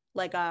store,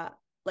 like a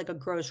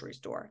grocery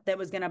store that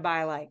was going to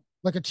buy like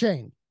a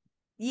chain.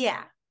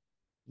 Yeah.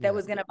 That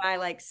was going to buy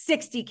like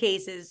 60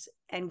 cases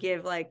and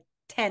give like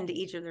 10 to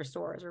each of their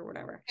stores or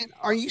whatever. And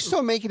are you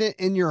still making it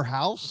in your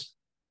house?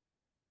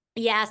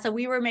 Yeah. So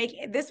we were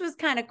making, this was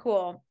kind of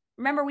cool.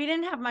 Remember, we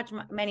didn't have much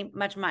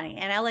money,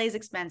 and LA is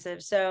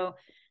expensive. So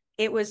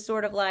it was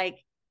sort of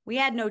like, we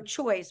had no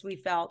choice, we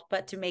felt,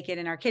 but to make it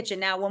in our kitchen.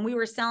 Now, when we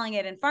were selling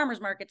it in farmers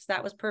markets,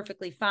 that was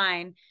perfectly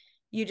fine.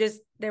 There's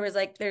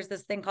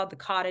this thing called the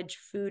Cottage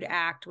Food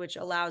Act, which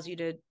allows you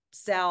to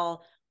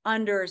sell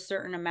under a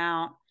certain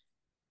amount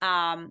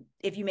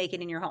if you make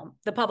it in your home.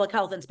 The public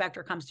health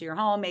inspector comes to your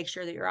home, makes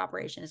sure that your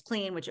operation is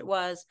clean, which it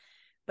was,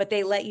 but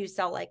they let you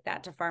sell like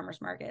that to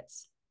farmers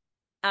markets.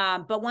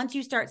 But once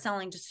you start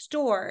selling to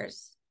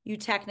stores, you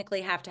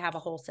technically have to have a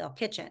wholesale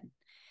kitchen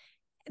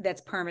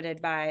that's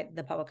permitted by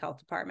the public health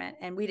department.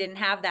 And we didn't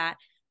have that.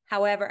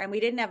 However, and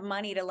we didn't have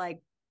money to like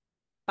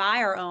buy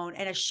our own,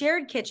 and a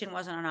shared kitchen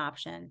wasn't an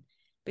option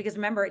because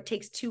remember, it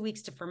takes 2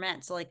 weeks to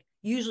ferment. So like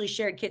usually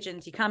shared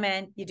kitchens, you come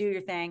in, you do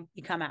your thing,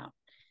 you come out.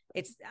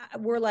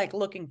 We're like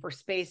looking for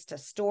space to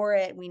store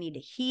it. We need to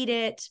heat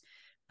it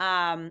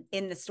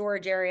in the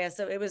storage area.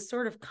 So it was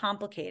sort of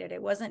complicated.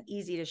 It wasn't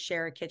easy to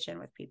share a kitchen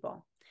with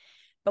people,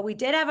 but we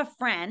did have a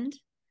friend.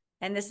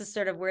 And this is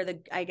sort of where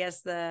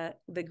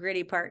the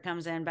gritty part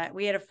comes in. But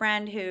we had a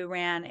friend who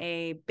ran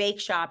a bake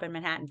shop in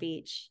Manhattan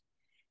Beach,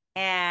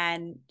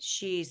 and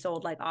she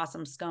sold like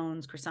awesome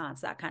scones,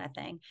 croissants, that kind of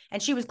thing.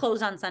 And she was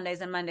closed on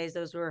Sundays and Mondays.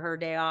 Those were her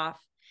day off.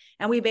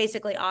 And we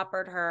basically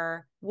offered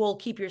her, we'll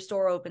keep your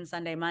store open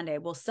Sunday, Monday.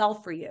 We'll sell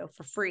for you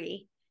for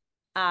free,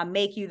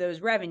 make you those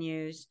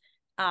revenues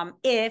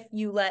if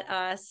you let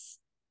us,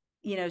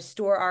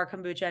 store our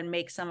kombucha and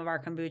make some of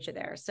our kombucha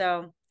there.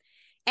 So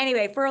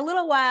anyway, for a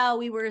little while,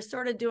 we were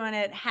sort of doing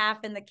it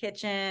half in the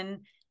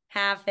kitchen,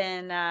 half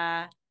in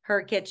her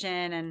her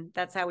kitchen, and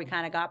that's how we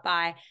kind of got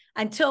by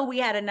until we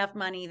had enough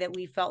money that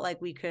we felt like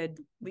we could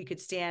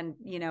stand,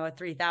 you know, a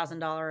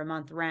 $3,000 a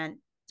month rent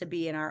to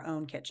be in our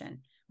own kitchen,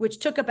 which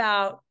took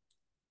about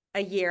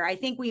a year. I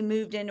think we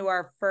moved into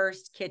our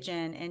first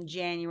kitchen in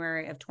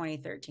January of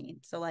 2013.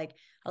 So like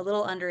a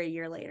little under a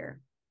year later.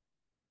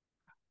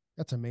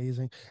 That's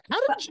amazing.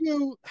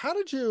 How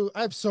did you,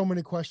 I have so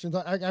many questions.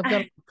 I've got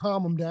to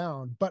calm them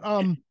down, but,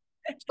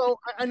 so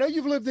I know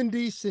you've lived in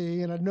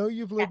DC and I know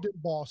you've lived in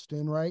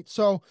Boston, right?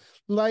 So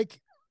like,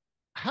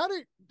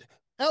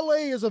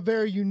 LA is a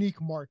very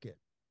unique market,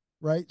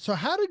 right? So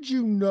how did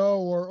you know,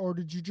 or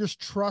did you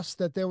just trust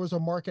that there was a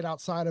market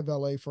outside of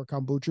LA for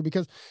kombucha?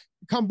 Because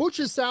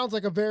kombucha sounds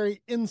like a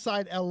very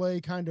inside LA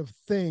kind of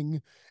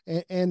thing.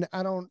 And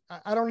I don't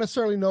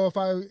necessarily know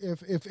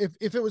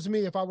if it was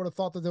me, if I would have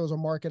thought that there was a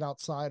market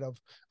outside of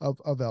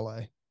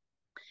LA.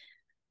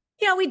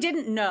 Yeah, we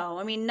didn't know.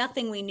 I mean,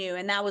 nothing we knew.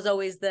 And that was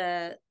always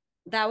the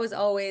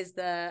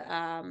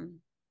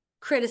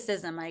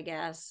criticism, I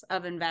guess,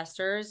 of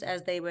investors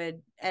as they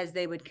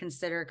would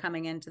consider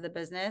coming into the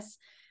business.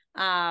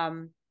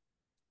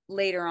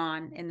 Later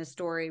on in the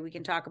story, we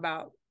can talk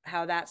about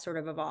how that sort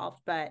of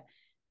evolved, but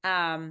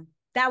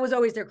that was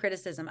always their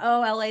criticism. Oh,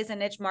 LA is a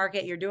niche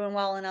market. You're doing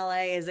well in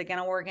LA. Is it going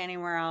to work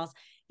anywhere else?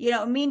 You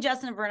know, me and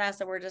Justin and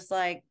Vanessa were just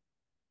like,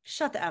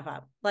 shut the F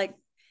up. Like,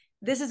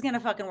 this is going to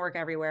fucking work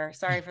everywhere.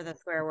 Sorry for the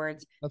swear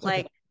words. That's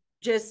like, okay.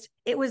 Just,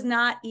 it was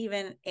not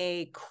even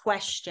a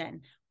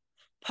question.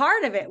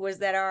 Part of it was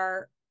that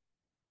our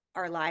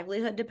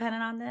livelihood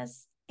depended on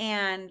this.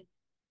 And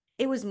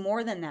it was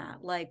more than that.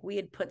 Like, we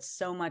had put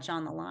so much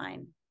on the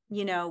line,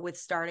 you know, with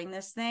starting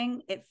this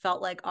thing. It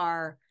felt like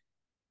our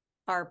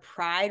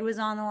pride was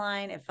on the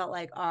line. It felt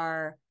like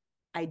our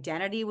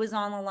identity was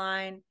on the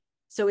line.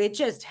 So it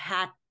just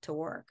had to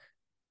work.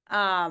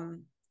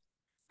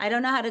 I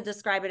don't know how to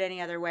describe it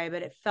any other way,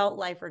 but it felt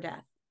life or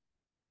death.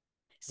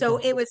 So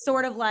it was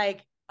sort of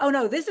like, oh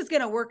no, this is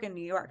going to work in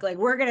New York. Like,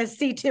 we're going to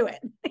see to it,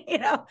 you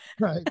know?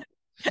 Right.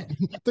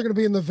 They're going to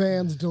be in the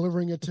vans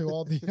delivering it to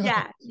all the.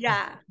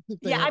 Yeah.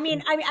 I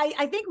mean,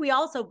 I think we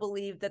also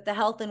believed that the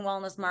health and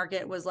wellness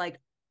market was like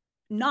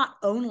not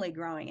only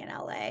growing in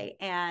LA.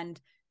 And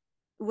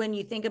when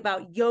you think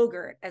about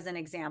yogurt as an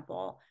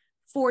example,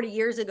 40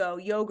 years ago,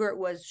 yogurt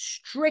was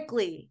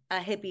strictly a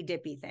hippy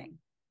dippy thing.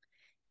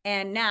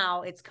 And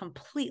now it's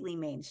completely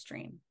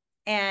mainstream,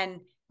 and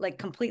like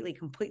completely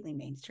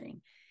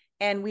mainstream.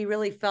 And we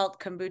really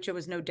felt kombucha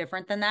was no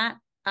different than that.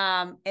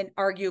 And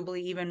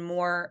arguably even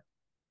more,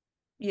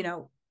 you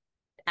know,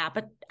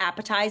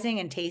 appetizing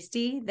and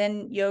tasty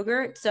than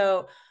yogurt.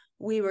 So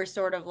we were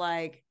sort of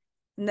like,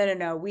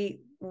 no,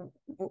 we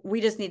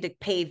just need to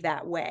pave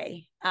that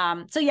way.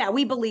 So yeah,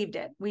 we believed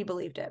it.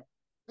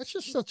 That's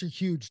just such a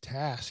huge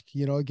task,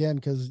 you know, again,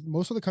 because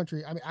most of the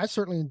country, I mean, I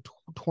certainly in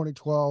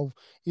 2012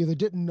 either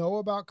didn't know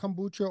about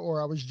kombucha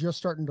or I was just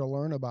starting to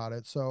learn about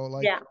it. So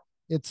like, yeah,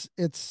 it's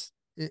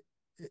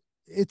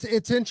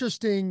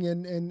interesting.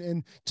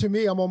 And to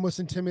me, I'm almost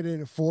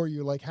intimidated for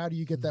you. Like, how do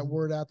you get that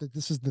word out that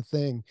this is the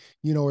thing,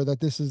 you know, or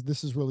that this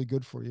is really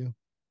good for you?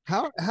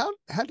 How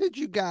did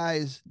you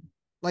guys,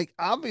 like,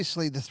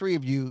 obviously the three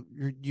of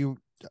you,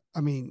 I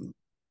mean,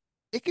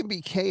 it can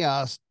be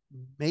chaos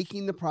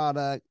making the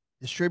product,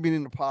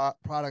 distributing the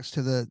products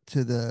to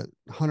the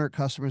 100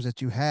 customers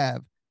that you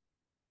have,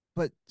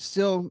 but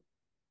still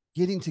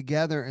getting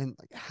together and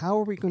like, how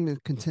are we going to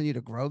continue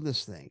to grow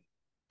this thing?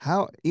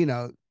 How, you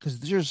know,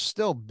 because there's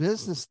still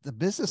the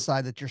business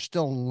side that you're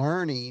still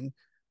learning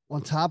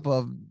on top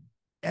of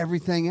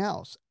everything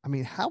else. I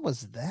mean, how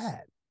was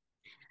that?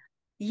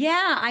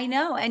 Yeah, I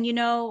know. And, you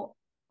know,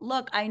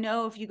 look, I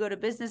know if you go to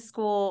business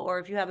school or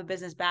if you have a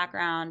business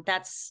background,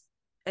 that's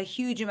a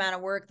huge amount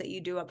of work that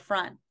you do up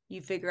front.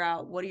 You figure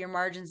out what do your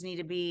margins need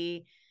to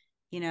be,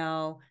 you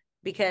know,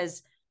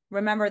 because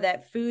remember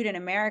that food in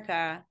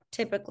America,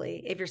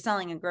 typically, if you're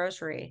selling a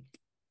grocery,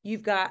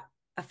 you've got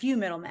a few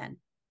middlemen.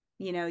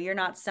 You know, you're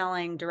not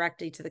selling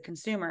directly to the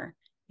consumer.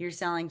 You're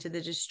selling to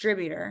the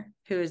distributor,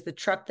 who is the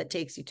truck that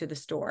takes you to the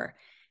store.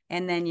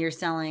 And then you're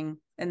selling,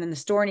 and then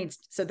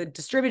the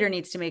distributor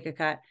needs to make a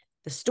cut.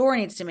 The store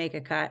needs to make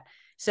a cut.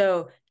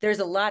 So there's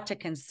a lot to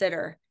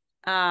consider.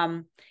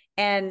 And,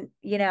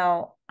 you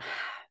know,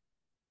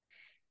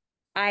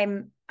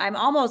 I'm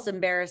almost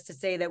embarrassed to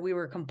say that we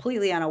were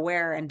completely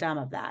unaware and dumb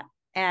of that.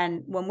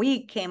 And when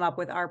we came up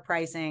with our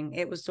pricing,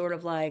 it was sort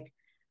of like,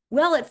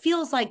 well, it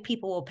feels like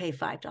people will pay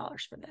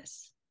 $5 for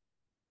this.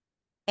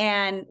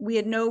 And we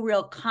had no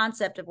real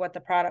concept of what the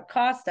product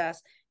cost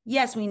us.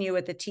 Yes, we knew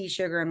what the tea,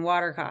 sugar, and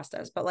water cost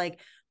us, but like,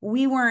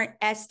 we weren't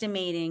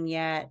estimating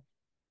yet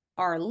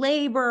our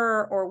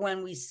labor, or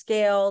when we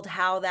scaled,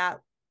 how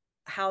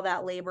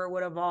that labor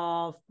would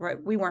evolve,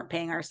 right? We weren't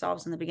paying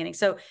ourselves in the beginning.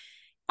 So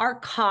our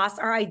costs,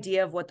 our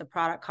idea of what the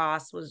product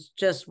cost was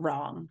just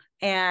wrong.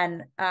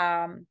 And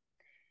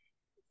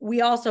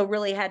we also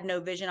really had no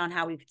vision on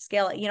how we could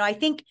scale it. You know, I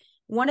think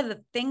one of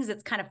the things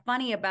that's kind of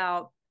funny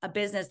about a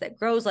business that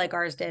grows like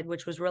ours did,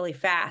 which was really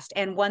fast,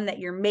 and one that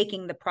you're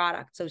making the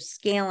product. So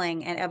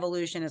scaling and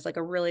evolution is like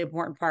a really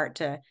important part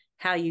to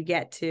how you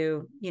get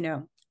to, you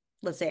know,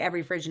 let's say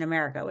every fridge in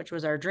America, which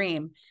was our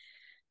dream.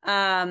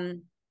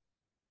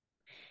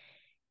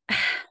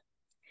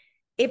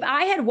 If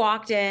I had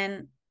walked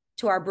in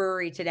to our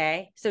brewery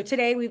today, so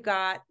today we've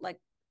got like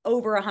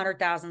over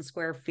 100,000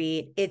 square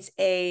feet. It's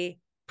a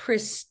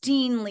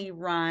pristinely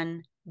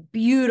run,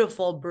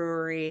 beautiful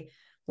brewery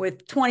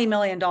with $20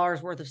 million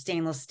worth of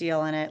stainless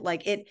steel in it.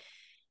 Like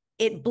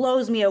it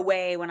blows me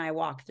away when I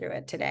walk through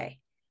it today.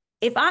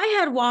 If I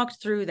had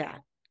walked through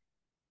that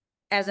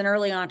as an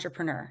early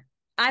entrepreneur,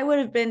 I would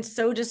have been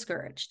so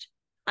discouraged.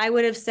 I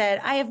would have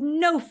said, I have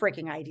no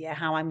freaking idea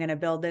how I'm going to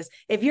build this.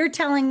 If you're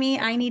telling me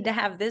I need to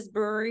have this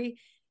brewery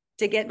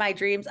to get my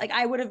dreams, like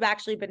I would have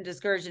actually been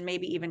discouraged and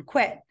maybe even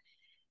quit.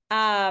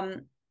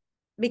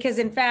 Because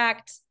in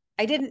fact,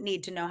 I didn't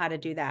need to know how to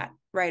do that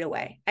right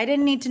away. I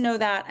didn't need to know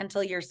that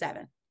until year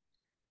 7.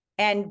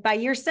 And by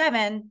year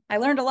 7, I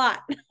learned a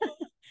lot.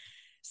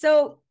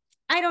 So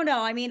I don't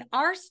know. I mean,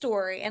 our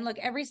story, and look,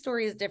 every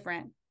story is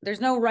different.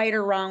 There's no right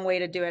or wrong way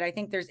to do it. I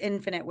think there's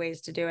infinite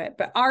ways to do it.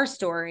 But our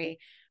story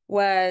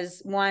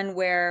was one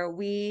where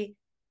we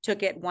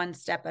took it one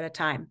step at a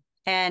time.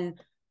 And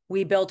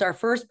we built our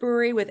first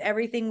brewery with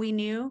everything we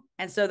knew.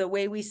 And so the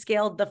way we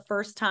scaled the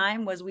first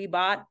time was we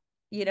bought,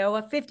 you know,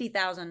 a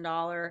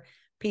 $50,000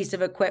 piece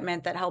of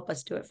equipment that helped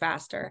us do it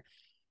faster.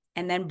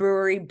 And then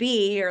brewery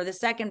B, or the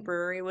second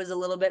brewery, was a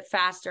little bit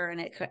faster,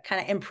 and it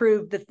kind of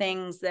improved the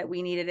things that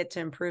we needed it to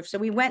improve. So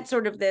we went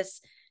sort of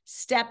this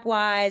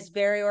stepwise,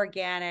 very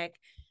organic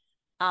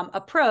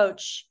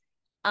approach.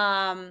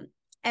 And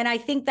I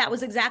think that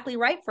was exactly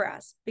right for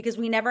us, because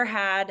we never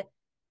had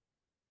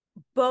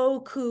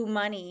beaucoup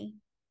money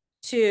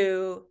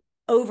to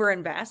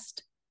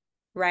overinvest,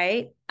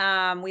 right?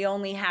 We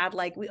only had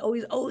we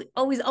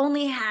always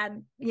only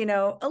had, you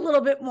know, a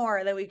little bit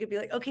more that we could be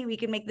like, okay, we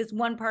can make this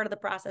one part of the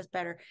process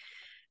better.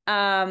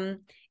 And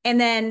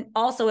then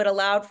also it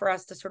allowed for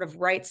us to sort of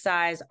right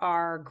size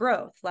our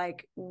growth.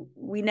 Like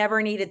we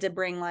never needed to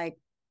bring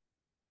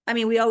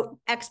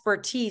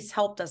expertise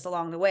helped us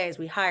along the way as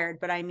we hired,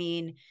 but I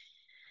mean,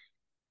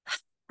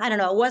 I don't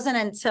know, it wasn't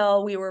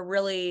until we were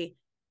really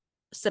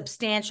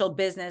substantial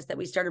business that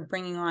we started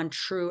bringing on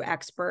true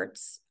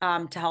experts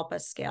to help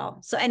us scale.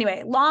 So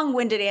anyway,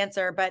 long-winded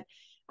answer, but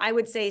I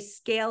would say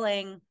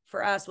scaling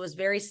for us was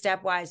very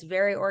stepwise,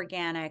 very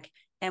organic,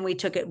 and we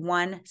took it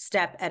one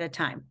step at a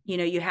time. You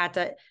know, you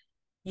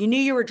knew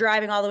you were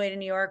driving all the way to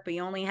New York, but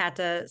you only had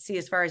to see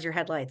as far as your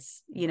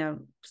headlights, you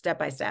know, step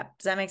by step.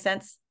 Does that make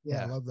sense?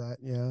 Yeah, I love that.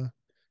 Yeah.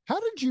 How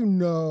did you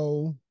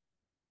know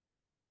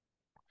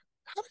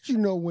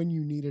when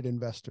you needed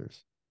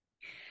investors?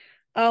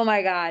 Oh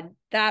my God.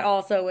 That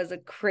also was a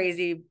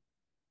crazy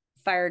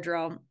fire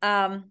drill.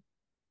 I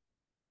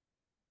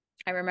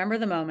remember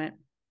the moment.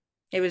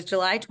 It was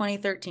July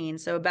 2013.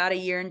 So about a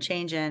year and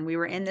change in, we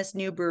were in this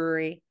new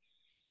brewery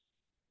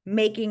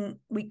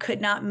we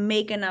could not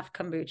make enough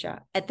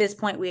kombucha. At this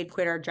point, we had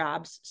quit our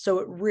jobs. So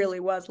it really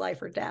was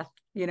life or death.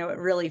 You know, it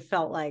really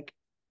felt like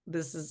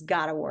this has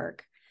got to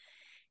work.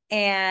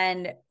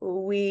 And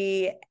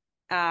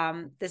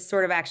this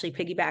sort of actually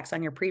piggybacks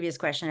on your previous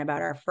question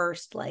about our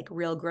first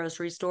real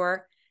grocery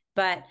store,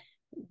 but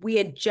we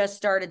had just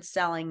started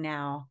selling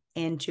now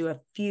into a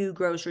few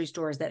grocery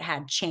stores that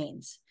had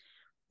chains.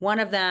 One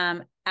of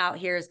them out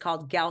here is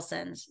called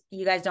Gelson's.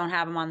 You guys don't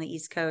have them on the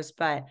East Coast,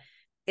 but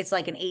it's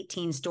like an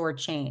 18 store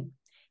chain,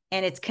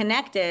 and it's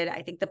connected.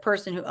 I think the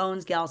person who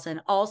owns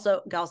Gelson's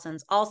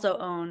also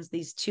owns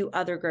these 2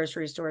 other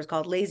grocery stores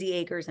called Lazy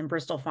Acres and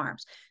Bristol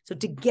Farms. So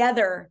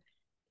together,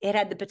 it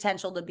had the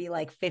potential to be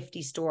like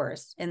 50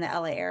 stores in the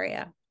LA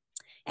area.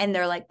 And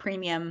they're like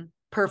premium,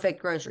 perfect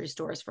grocery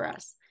stores for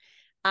us.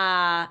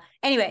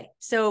 Anyway,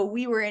 so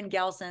we were in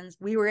Gelson's,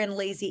 we were in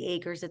Lazy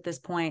Acres at this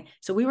point.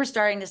 So we were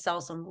starting to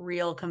sell some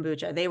real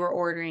kombucha. They were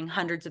ordering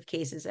hundreds of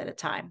cases at a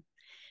time.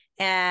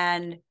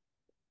 And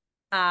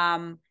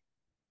the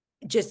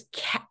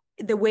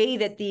way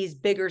that these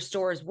bigger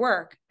stores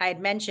work, I had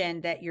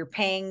mentioned that you're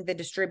paying the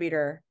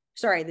distributor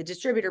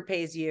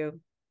pays you,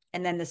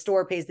 and then the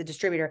store pays the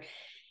distributor.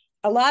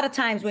 A lot of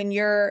times when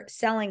you're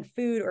selling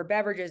food or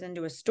beverages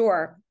into a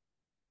store,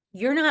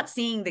 you're not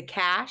seeing the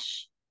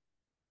cash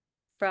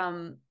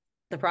from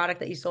the product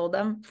that you sold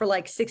them for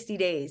like 60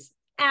 days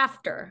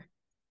after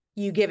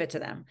you give it to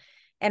them.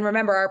 And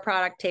remember, our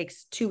product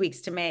takes 2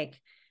 weeks to make.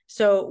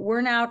 So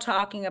we're now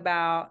talking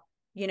about,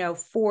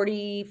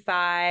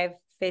 45,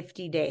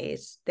 50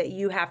 days that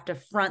you have to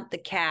front the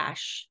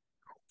cash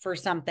for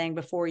something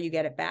before you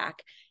get it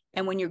back.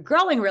 And when you're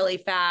growing really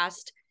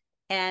fast,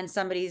 and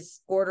somebody's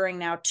ordering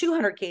now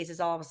 200 cases,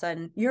 all of a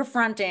sudden you're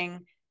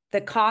fronting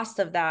the cost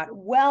of that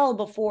well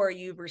before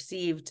you've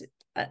received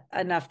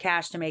enough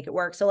cash to make it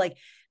work. So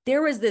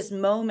there was this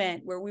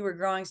moment where we were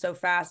growing so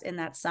fast in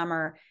that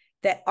summer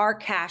that our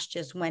cash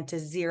just went to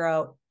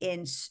zero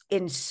in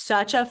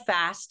such a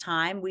fast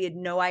time. We had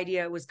no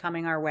idea it was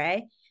coming our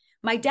way.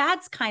 My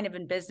dad's kind of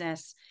in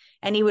business,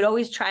 and he would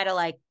always try to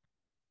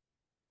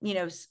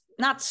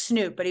not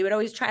snoop, but he would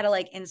always try to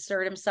like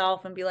insert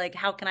himself and be like,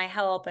 how can I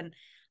help? And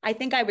I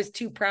think I was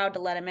too proud to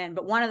let him in.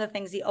 But one of the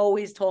things he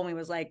always told me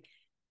was like,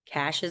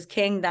 cash is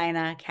king,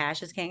 Daina,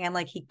 cash is king. And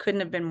like, he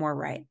couldn't have been more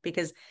right,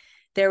 because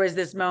there was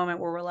this moment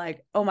where we're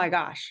like, oh my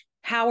gosh,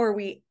 how are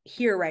we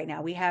here right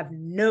now? We have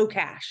no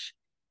cash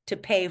to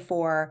pay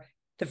for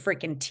the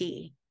freaking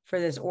tea for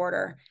this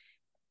order.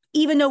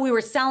 Even though we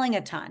were selling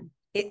a ton,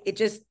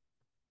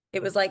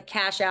 it was like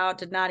cash out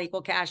did not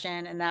equal cash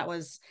in. And that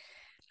was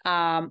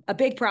a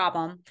big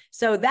problem.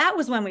 So that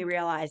was when we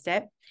realized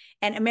it.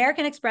 And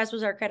American Express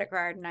was our credit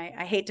card. And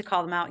I hate to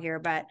call them out here,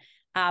 but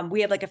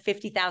we had like a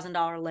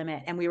 $50,000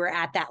 limit, and we were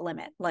at that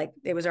limit. Like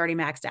it was already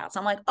maxed out. So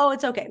I'm like, oh,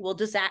 it's okay. We'll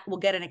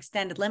get an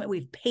extended limit.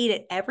 We've paid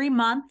it every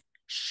month.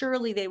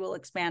 Surely they will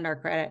expand our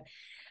credit.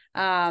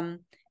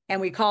 And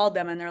we called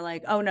them, and they're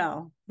like, oh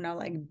no,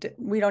 like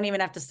we don't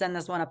even have to send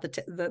this one up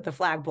the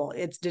flagpole.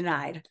 It's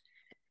denied.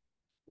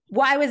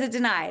 Why was it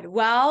denied?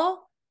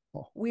 Well,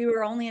 we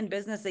were only in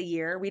business a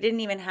year. We didn't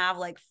even have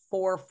like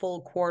 4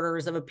 full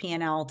quarters of a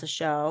P&L to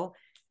show.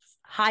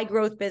 High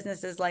growth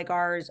businesses like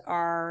ours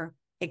are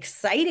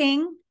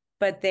exciting,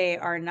 but they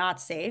are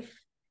not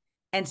safe.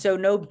 And so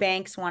no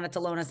banks wanted to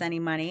loan us any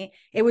money.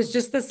 It was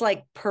just this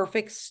like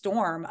perfect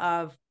storm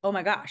of, oh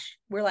my gosh,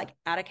 we're like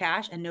out of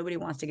cash and nobody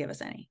wants to give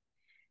us any.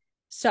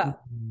 So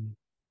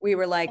we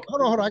were like,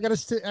 hold on. I gotta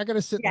sit in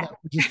that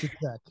for just a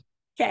sec.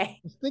 Okay.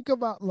 Think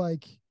about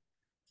like,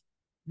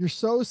 you're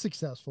so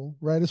successful,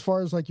 right? As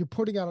far as like you're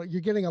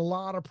getting a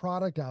lot of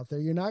product out there.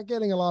 You're not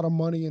getting a lot of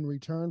money in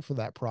return for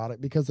that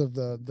product because of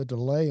the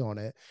delay on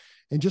it.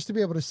 And just to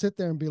be able to sit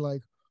there and be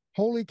like,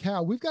 holy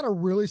cow, we've got a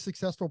really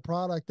successful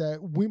product that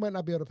we might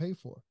not be able to pay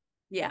for.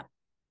 Yeah.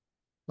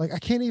 Like I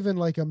can't even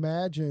like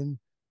imagine.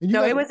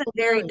 No, it was a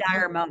very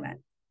dire moment.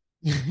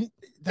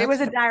 It was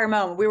a dire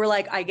moment. We were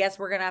like, I guess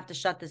we're going to have to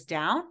shut this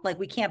down. Like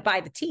we can't buy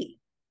the tea.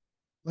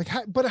 Like,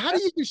 but how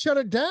do you shut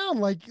it down?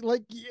 Like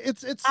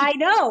it's. I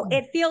know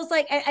it feels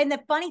like, and the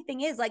funny thing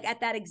is, like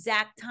at that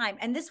exact time,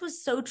 and this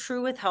was so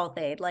true with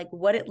Health-Ade, like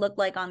what it looked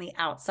like on the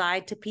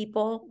outside to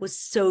people was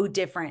so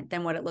different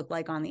than what it looked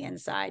like on the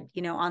inside.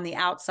 You know, on the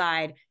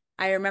outside,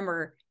 I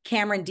remember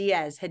Cameron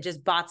Diaz had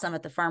just bought some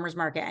at the farmer's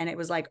market, and it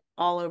was like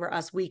all over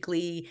Us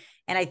Weekly.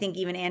 And I think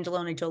even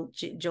Angelina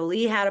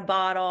Jolie had a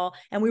bottle,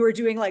 and we were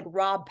doing like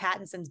Rob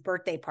Pattinson's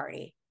birthday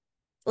party.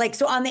 Like,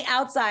 so on the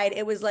outside,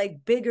 it was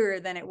like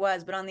bigger than it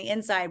was. But on the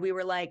inside, we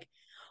were like,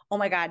 oh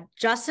my God,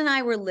 Justin and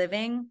I were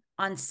living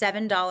on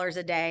 $7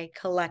 a day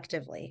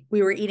collectively.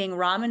 We were eating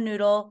ramen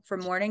noodle for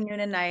morning, noon,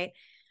 and night.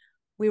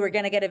 We were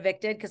going to get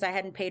evicted because I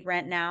hadn't paid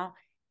rent now.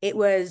 It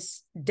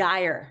was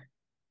dire.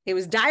 It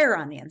was dire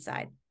on the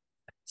inside.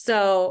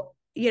 So,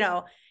 you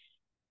know,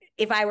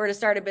 if I were to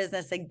start a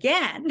business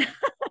again,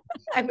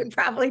 I would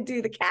probably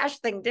do the cash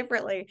thing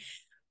differently.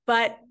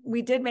 But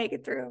we did make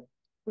it through.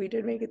 We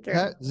did make it through.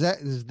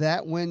 Is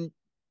that when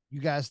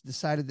you guys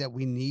decided that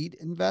we need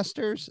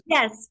investors?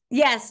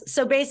 Yes.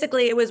 So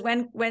basically it was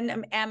when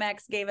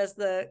Amex gave us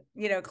the,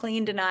 you know,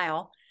 clean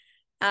denial.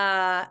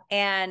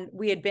 And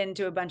we had been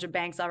to a bunch of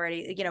banks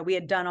already. You know, we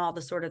had done all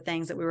the sort of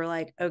things that we were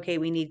like, okay,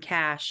 we need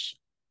cash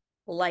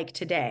like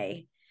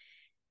today.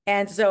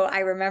 And so I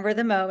remember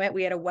the moment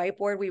we had a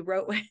whiteboard.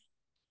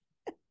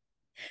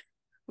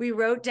 We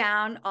wrote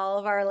down all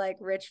of our like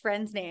rich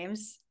friends'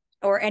 names,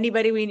 or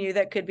anybody we knew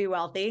that could be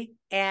wealthy.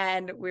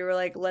 And we were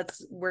like,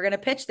 we're going to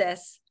pitch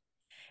this.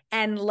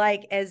 And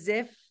like, as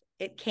if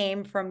it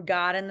came from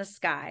God in the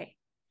sky,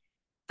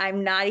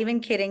 I'm not even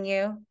kidding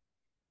you.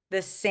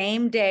 The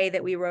same day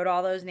that we wrote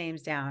all those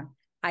names down,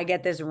 I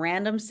get this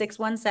random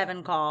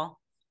 617 call,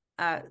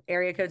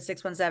 area code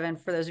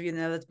 617. For those of you that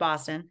know, that's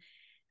Boston.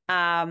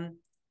 I'm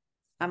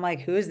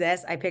like, who is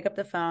this? I pick up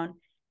the phone.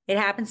 It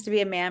happens to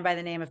be a man by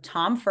the name of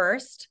Tom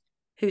First,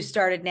 who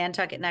started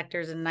Nantucket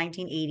Nectars in the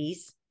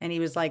 1980s. And he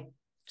was like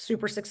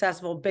super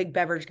successful, big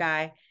beverage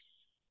guy.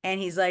 And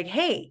he's like,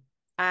 hey,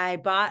 I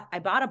bought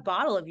a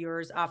bottle of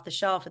yours off the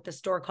shelf at the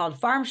store called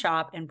Farm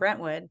Shop in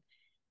Brentwood.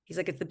 He's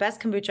like, it's the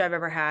best kombucha I've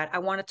ever had. I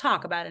want to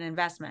talk about an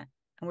investment.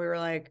 And we were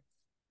like,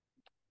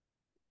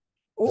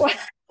 what?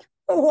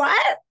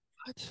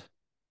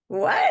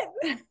 What?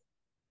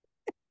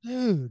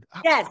 Dude.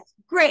 Yes.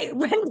 Great.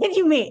 When did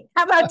you meet?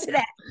 How about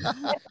today?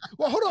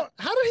 Well, hold on.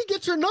 How did he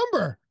get your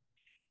number?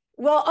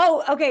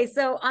 Well, okay.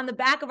 So on the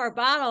back of our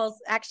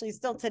bottles, actually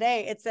still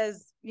today, it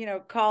says, you know,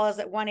 call us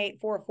at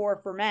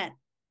 1-844-FERMENT.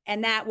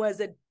 And that was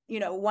a, you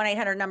know,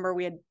 1-800 number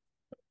we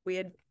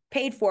had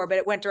paid for, but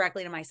it went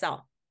directly to my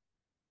cell.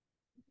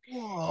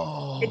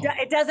 Whoa.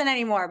 It doesn't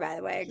anymore, by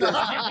the way.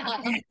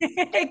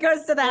 It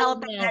goes to the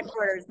Health-Ade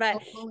headquarters,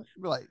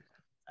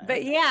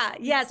 but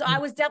yeah. So I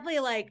was definitely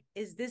like,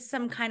 is this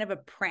some kind of a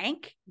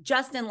prank?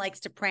 Justin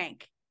likes to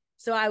prank.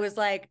 So I was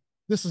like,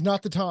 this is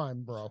not the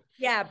time, bro.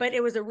 Yeah, but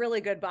it was a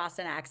really good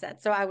Boston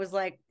accent. So I was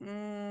like,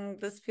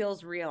 this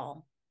feels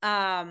real.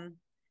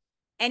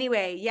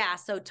 Anyway, yeah.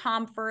 So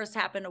Tom First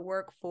happened to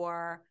work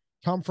for.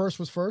 Tom First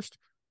was first?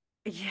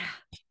 Yeah.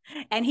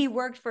 And he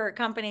worked for a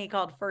company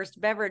called First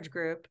Beverage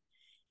Group,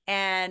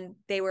 and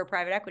they were a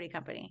private equity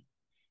company.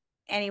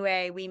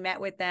 Anyway, we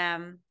met with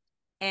them.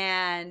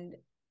 And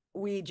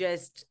we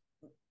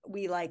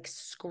like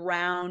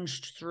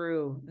scrounged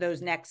through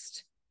those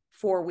next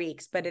 4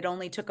 weeks, but it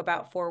only took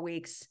about 4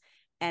 weeks.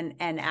 And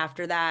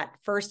after that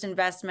first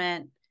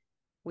investment,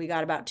 we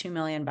got about $2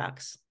 million.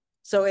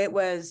 So it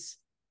was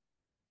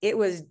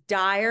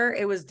dire.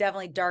 It was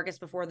definitely darkest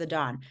before the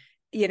dawn,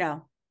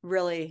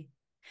 really.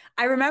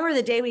 I remember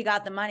the day we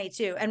got the money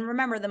too. And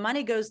remember, the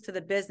money goes to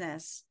the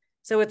business.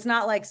 So it's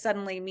not like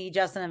suddenly me,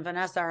 Justin, and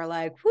Vanessa are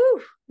like,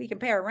 whew, we can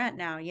pay our rent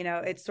now.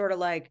 It's sort of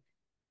like,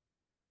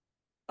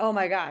 oh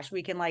my gosh,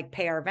 we can like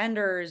pay our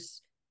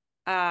vendors.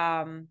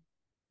 Anyway,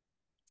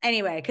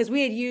 because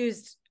we had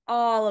used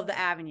all of the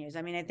avenues.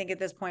 I mean, I think at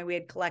this point we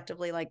had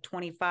collectively like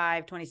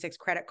 25, 26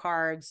 credit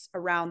cards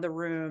around the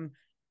room.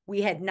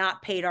 We had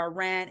not paid our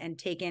rent and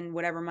taken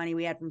whatever money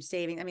we had from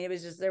savings. I mean, it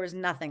was just, there was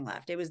nothing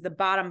left. It was the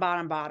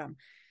bottom,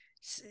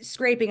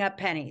 scraping up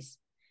pennies.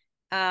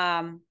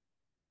 Yeah.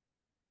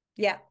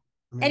 I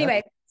mean,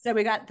 Anyway, so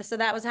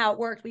that was how it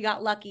worked. We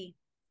got lucky.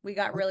 We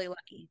got really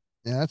lucky.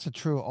 yeah, that's a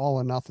true all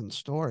or nothing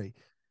story.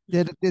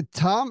 Did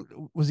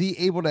Tom, was he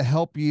able to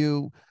help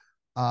you,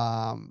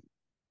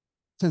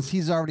 since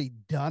he's already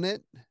done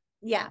it?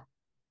 Yeah.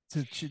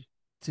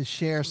 To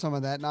share some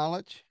of that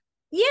knowledge?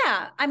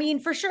 Yeah, I mean,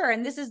 for sure.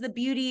 And this is the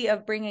beauty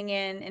of bringing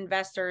in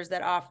investors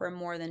that offer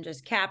more than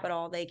just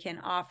capital. They can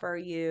offer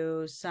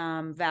you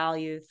some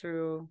value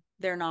through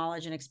their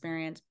knowledge and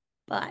experience.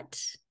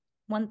 But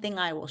one thing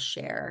I will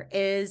share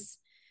is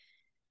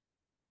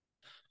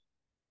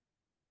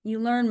you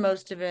learn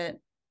most of it.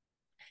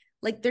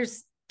 Like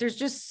there's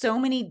just so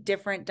many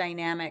different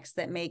dynamics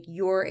that make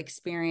your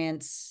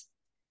experience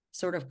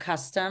sort of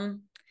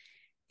custom.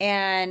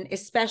 And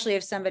especially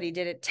if somebody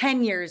did it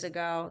 10 years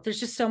ago, there's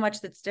just so much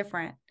that's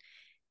different.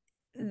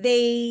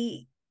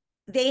 They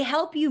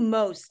help you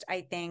most,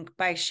 I think,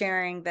 by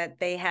sharing that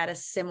they had a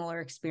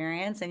similar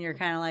experience and you're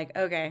kind of like,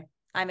 okay,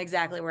 I'm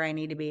exactly where I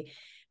need to be.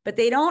 But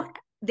they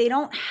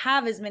don't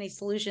have as many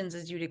solutions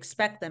as you'd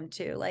expect them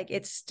to. Like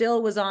it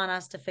still was on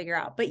us to figure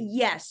out. But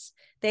yes,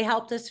 they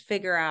helped us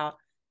figure out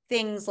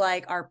things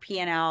like our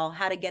P&L,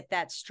 how to get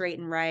that straight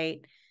and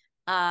right.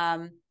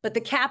 But the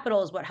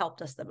capital is what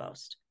helped us the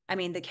most. I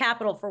mean, the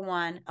capital, for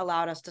one,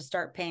 allowed us to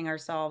start paying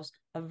ourselves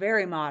a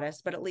very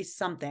modest, but at least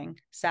something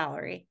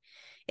salary.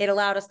 It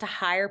allowed us to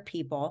hire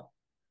people,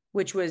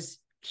 which was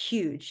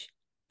huge.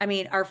 I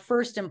mean, our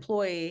first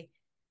employee,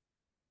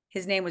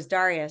 his name was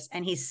Darius,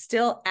 and he's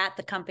still at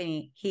the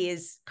company. He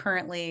is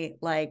currently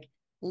like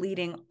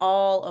leading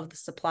all of the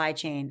supply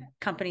chain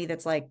company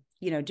that's like,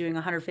 doing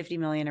 150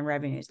 million in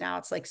revenues now.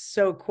 It's like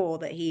so cool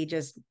that he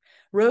just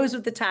rose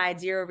with the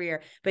tides year over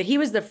year. But he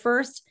was the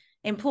first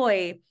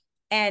employee,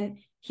 and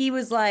he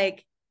was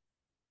like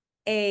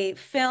a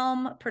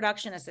film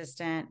production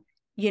assistant,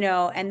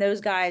 and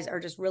those guys are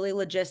just really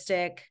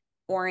logistic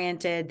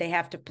oriented. They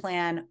have to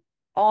plan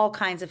all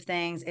kinds of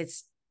things.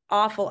 It's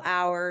awful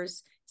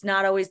hours. It's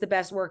not always the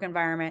best work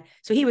environment.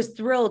 So he was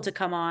thrilled to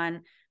come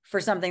on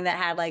for something that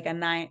had like a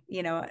night,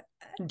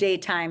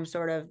 daytime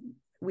sort of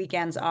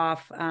weekends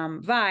off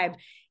vibe.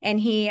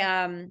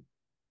 And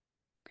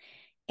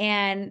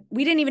and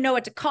we didn't even know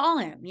what to call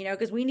him,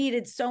 because we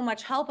needed so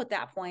much help at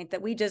that point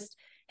that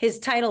his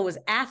title was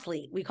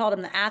athlete. We called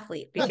him the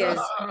athlete because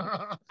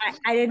I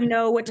didn't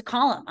know what to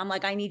call him. I'm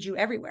like, I need you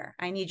everywhere.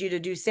 I need you to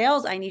do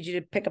sales. I need you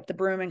to pick up the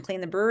broom and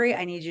clean the brewery.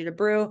 I need you to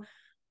brew.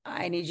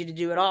 I need you to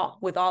do it all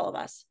with all of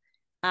us.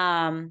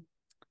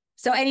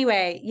 So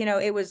anyway,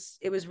 it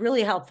was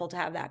really helpful to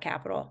have that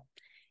capital.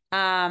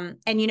 And,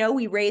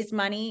 we raised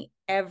money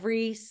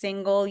every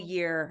single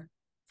year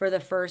for the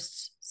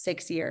first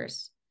 6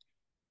 years.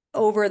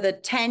 Over the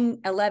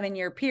 10, 11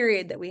 year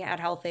period that we had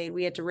Health-Ade,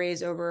 we had to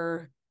raise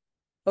over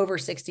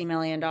 $60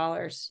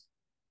 million.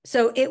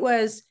 So it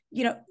was,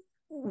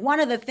 one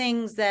of the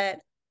things that,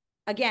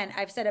 again,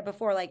 I've said it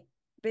before, like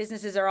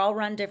businesses are all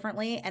run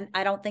differently. And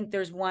I don't think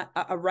there's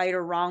a right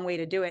or wrong way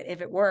to do it.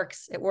 If it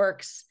works, it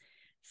works.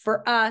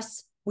 For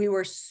us, we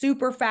were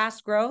super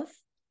fast growth,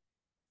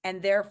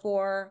 and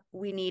therefore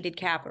we needed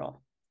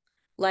capital.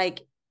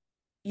 Like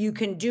you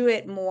can do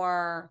it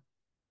more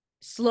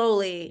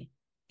slowly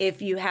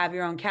if you have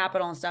your own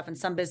capital and stuff. And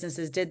some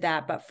businesses did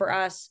that. But for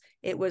us,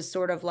 it was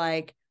sort of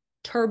like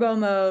turbo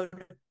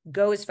mode,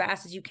 go as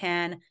fast as you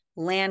can,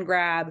 land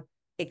grab,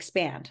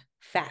 expand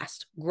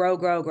fast, grow.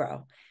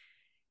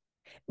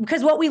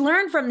 Because what we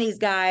learned from these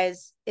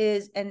guys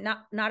is, and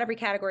not every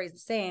category is the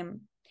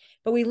same,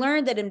 but we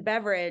learned that in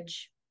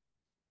beverage,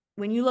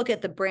 when you look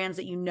at the brands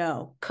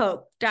that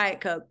Coke, Diet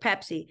Coke,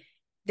 Pepsi,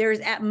 there's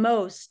at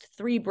most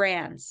 3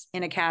 brands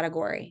in a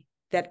category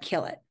that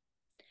kill it.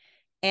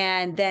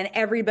 And then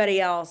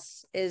everybody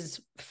else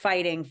is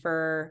fighting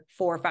for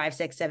 4, 5,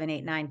 6, 7,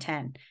 8, 9,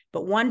 10.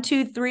 But 1,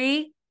 2,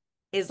 3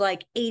 is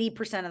like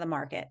 80% of the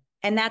market.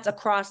 And that's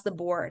across the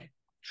board,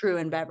 true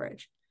in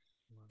beverage.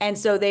 And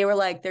so they were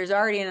like, there's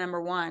already a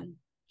number 1.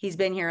 He's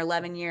been here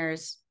 11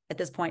 years, at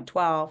this point,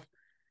 12.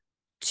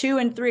 2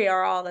 and 3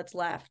 are all that's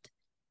left.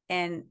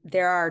 And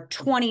there are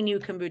 20 new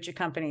kombucha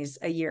companies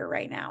a year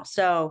right now.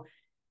 So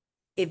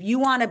if you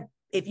want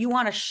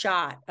a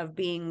shot of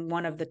being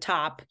one of the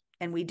top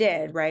and we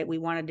did, right? We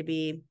wanted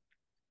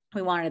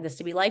this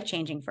to be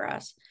life-changing for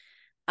us.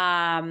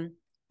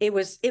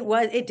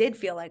 It did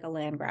feel like a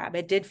land grab.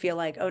 It did feel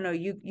like, oh no,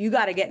 you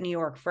got to get New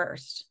York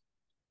first.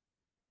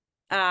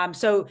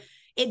 So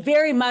it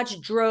very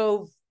much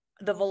drove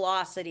the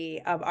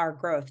velocity of our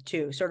growth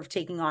too, sort of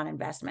taking on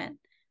investment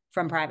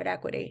from private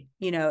equity.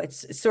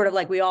 It's sort of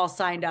like we all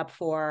signed up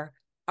for,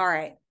 all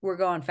right, we're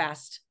going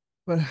fast.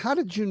 But how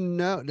did you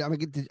know? I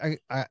mean,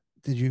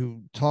 did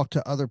you talk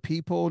to other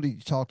people? Did you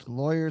talk to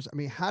lawyers? I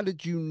mean, how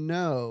did you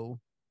know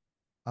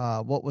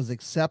what was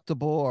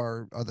acceptable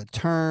or the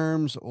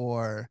terms?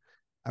 Or,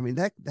 I mean,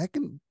 that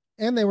can.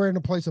 And they were in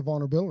a place of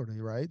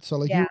vulnerability, right? So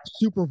like you were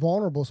super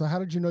vulnerable. So how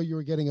did you know you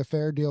were getting a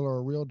fair deal or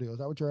a real deal? Is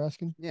that what you're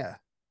asking? Yeah.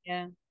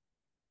 Yeah.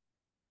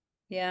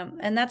 Yeah.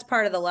 And that's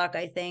part of the luck,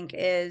 I think,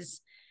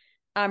 is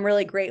I'm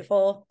really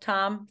grateful,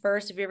 Tom,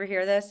 first, if you ever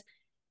hear this,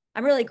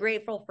 I'm really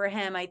grateful for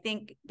him. I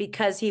think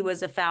because he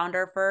was a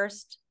founder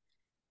first,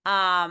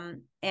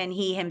 and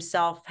he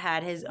himself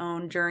had his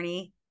own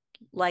journey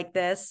like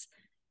this,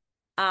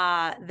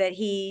 that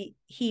he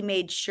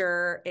made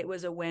sure it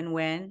was a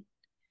win-win.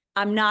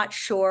 I'm not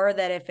sure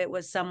that if it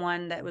was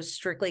someone that was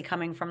strictly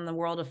coming from the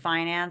world of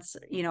finance,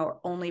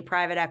 only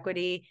private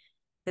equity,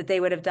 that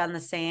they would have done the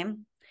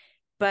same.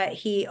 But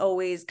he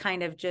always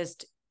kind of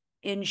just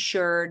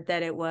ensured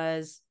that it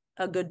was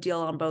a good deal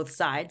on both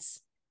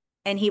sides.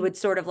 And he would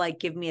sort of like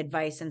give me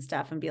advice and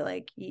stuff and be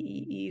like,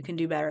 you can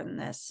do better than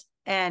this.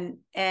 And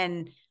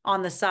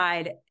on the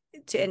side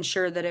to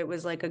ensure that it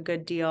was like a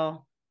good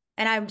deal.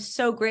 And I'm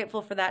so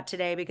grateful for that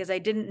today, because I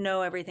didn't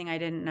know everything I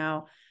didn't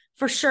know.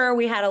 For sure,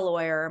 we had a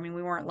lawyer. I mean,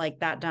 we weren't like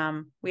that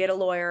dumb. We had a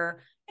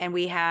lawyer, and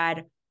we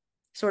had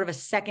sort of a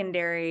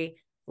secondary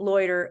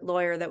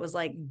lawyer that was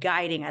like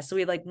guiding us. So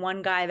we had like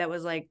one guy that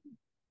was like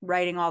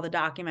writing all the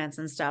documents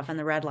and stuff and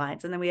the red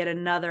lines. And then we had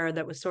another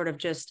that was sort of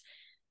just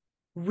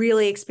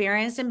really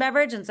experienced in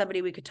beverage and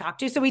somebody we could talk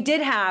to. So we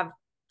did have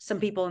some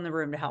people in the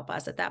room to help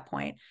us at that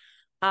point.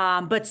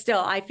 But still,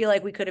 I feel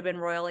like we could have been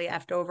royally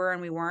effed over,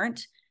 and we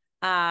weren't.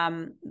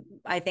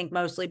 I think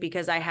mostly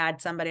because I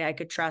had somebody I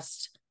could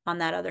trust on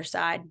that other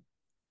side.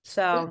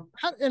 So,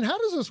 how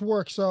does this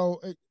work? So,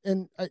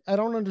 and I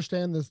don't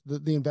understand this,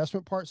 the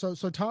investment part. So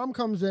Tom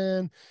comes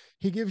in,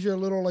 he gives you a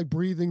little like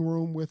breathing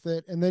room with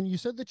it. And then you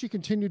said that you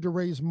continued to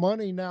raise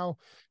money. Now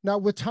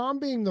with Tom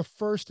being the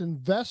first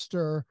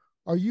investor,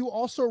 are you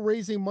also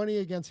raising money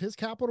against his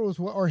capital as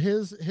well? Or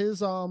his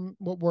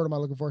what word am I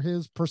looking for?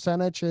 His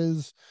percentage,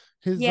 his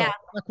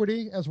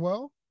equity as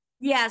well?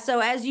 Yeah. So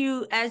as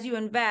you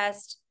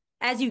invest,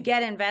 as you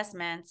get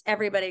investments,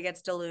 everybody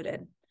gets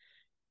diluted,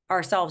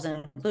 ourselves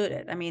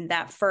included. I mean,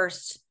 that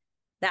first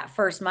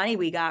money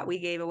we got, we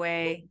gave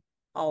away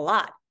a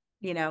lot,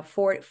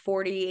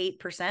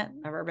 48%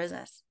 of our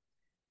business.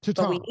 To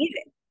Tom. But we needed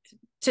it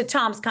to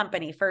Tom's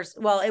company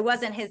first. Well, it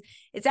wasn't his,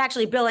 it's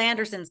actually Bill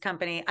Anderson's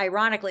company.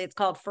 Ironically, it's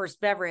called First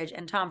Beverage,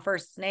 and Tom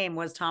First's name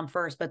was Tom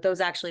First, but those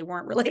actually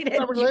weren't related.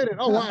 Not related.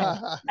 Oh,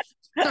 wow.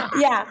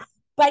 Yeah.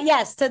 But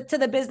yes, to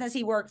the business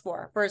he worked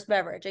for, First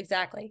Beverage.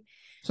 Exactly.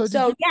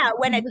 So yeah,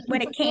 when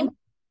it came,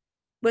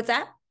 what's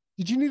that?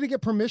 Did you need to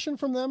get permission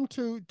from them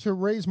to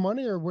raise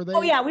money, or were they?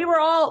 Oh yeah, we were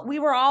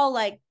all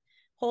like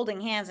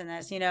holding hands in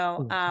this,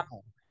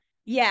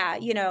 yeah,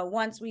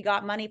 once we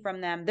got money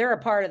from them, they're a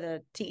part of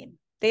the team.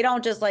 They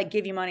don't just like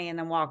give you money and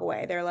then walk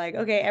away. They're like,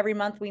 okay, every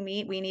month we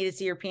meet, we need to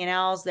see your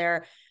P&Ls.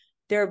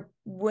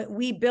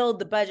 We build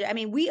the budget. I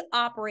mean, we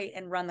operate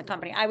and run the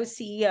company. I was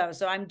CEO,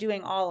 so I'm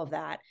doing all of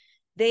that.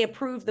 They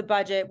approve the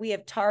budget. We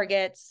have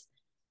targets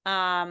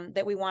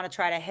that we want to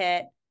try to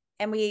hit.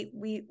 And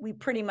we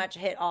pretty much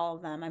hit all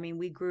of them. I mean,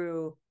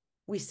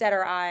 we set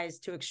our eyes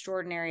to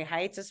extraordinary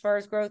heights as far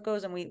as growth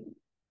goes, and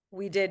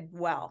we did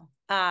well.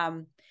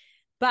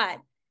 But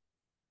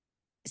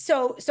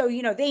so,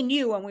 they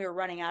knew when we were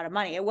running out of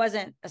money. It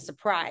wasn't a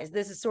surprise.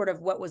 This is sort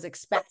of what was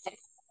expected.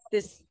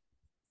 This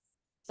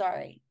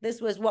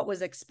was what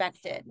was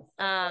expected.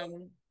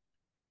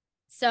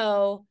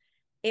 So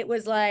it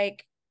was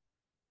like,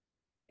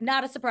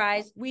 not a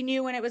surprise. We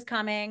knew when it was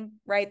coming,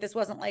 right? This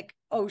wasn't like,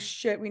 oh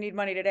shit, we need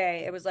money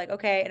today. It was like,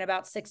 okay, in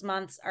about 6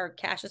 months, our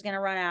cash is going to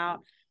run out.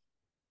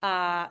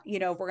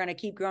 If we're going to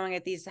keep growing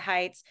at these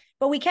heights,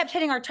 but we kept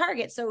hitting our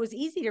targets. So it was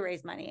easy to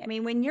raise money. I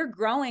mean, when you're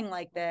growing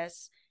like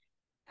this,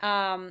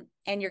 and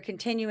you're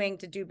continuing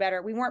to do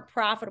better, we weren't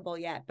profitable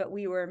yet, but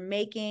we were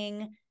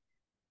making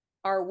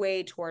our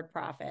way toward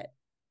profit.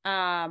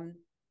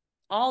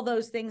 All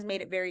those things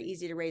made it very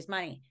easy to raise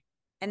money.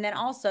 And then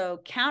also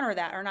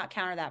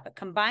but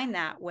combine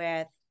that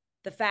with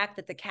the fact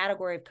that the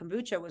category of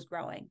kombucha was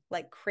growing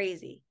like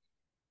crazy.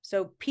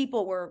 So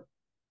people were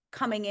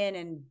coming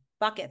in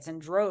buckets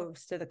and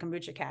droves to the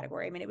kombucha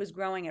category. I mean, it was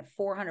growing at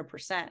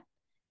 400%.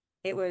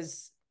 It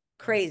was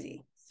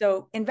crazy.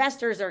 So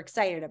investors are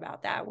excited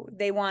about that.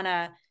 They want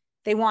to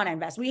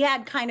invest. We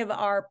had kind of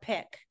our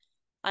pick,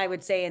 I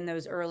would say, in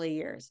those early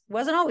years. It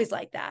wasn't always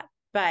like that,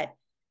 but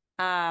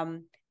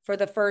for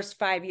the first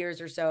 5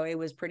 years or so, it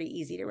was pretty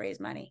easy to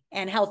raise money,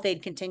 and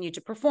Health-Ade continued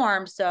to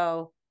perform.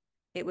 So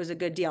it was a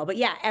good deal. But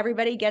yeah,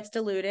 everybody gets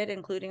diluted,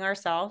 including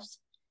ourselves.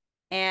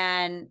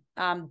 And,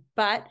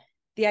 but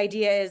the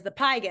idea is the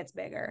pie gets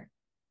bigger,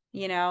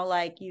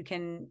 like you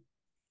can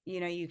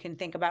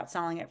think about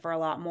selling it for a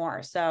lot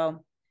more.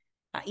 So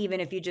even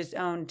if you just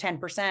own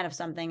 10% of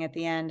something at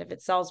the end, if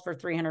it sells for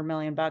 300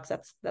 million bucks,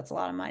 that's a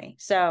lot of money.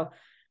 So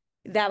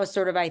that was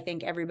sort of, I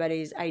think,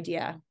 everybody's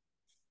idea.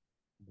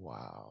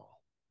 Wow.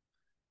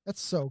 That's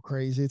so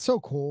crazy. It's so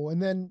cool.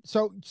 And then,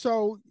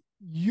 so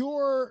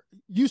you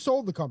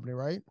sold the company,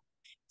 right?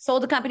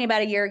 Sold the company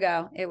about a year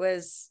ago. It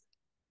was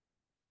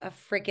a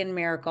freaking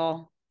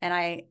miracle. And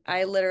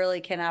I literally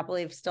cannot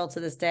believe, still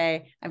to this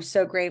day, I'm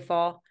so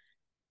grateful.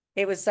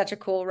 It was such a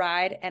cool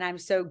ride. And I'm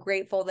so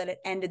grateful that it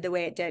ended the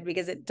way it did,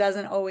 because it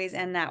doesn't always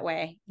end that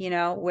way,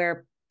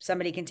 where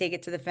somebody can take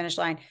it to the finish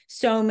line.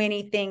 So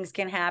many things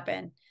can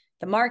happen.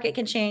 The market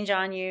can change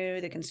on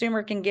you. The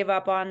consumer can give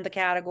up on the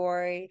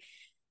category.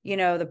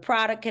 The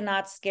product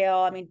cannot scale.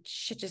 I mean,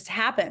 shit just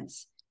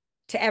happens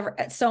to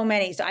so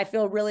many. So I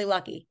feel really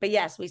lucky. But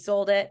yes, we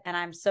sold it, and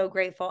I'm so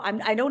grateful.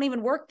 I don't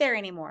even work there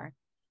anymore,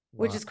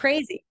 which is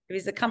crazy. It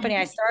was the company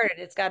I started.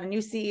 It's got a new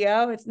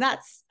CEO. It's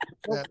nuts.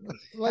 But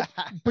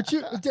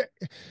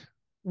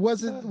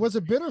was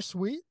it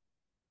bittersweet?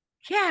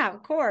 Yeah,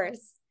 of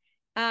course.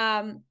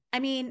 I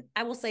mean,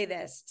 I will say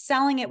this: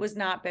 selling it was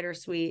not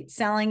bittersweet.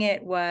 Selling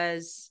it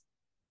was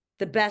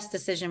the best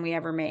decision we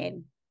ever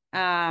made.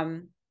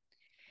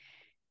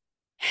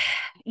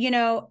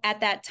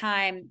 At that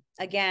time,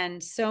 again,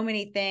 so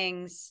many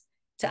things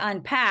to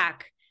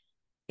unpack.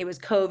 It was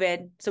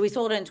COVID. So we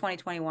sold it in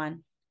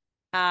 2021.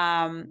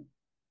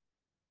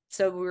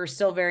 So we were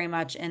still very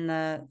much in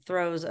the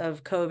throes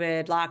of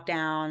COVID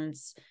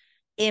lockdowns,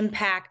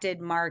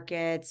 impacted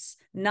markets,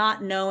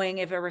 not knowing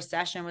if a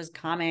recession was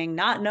coming,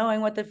 not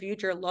knowing what the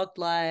future looked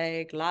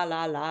like,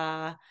 running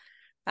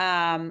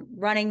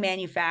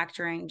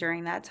manufacturing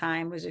during that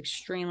time was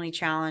extremely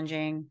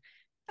challenging.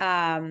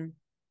 The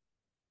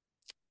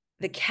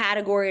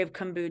category of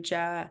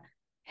kombucha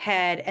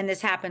and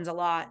this happens a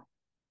lot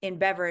in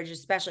beverage,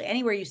 especially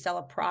anywhere you sell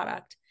a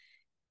product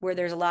where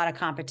there's a lot of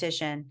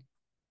competition.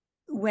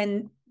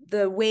 When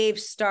the wave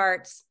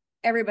starts,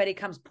 everybody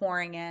comes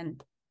pouring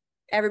in.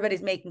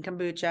 Everybody's making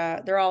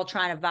kombucha. They're all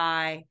trying to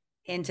vie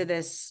into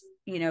this,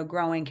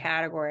 growing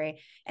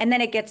category. And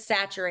then it gets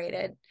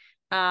saturated,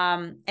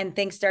 and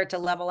things start to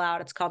level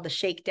out. It's called the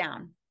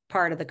shakedown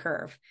part of the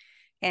curve.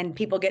 And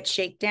people get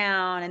shaken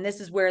down. And this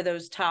is where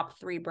those top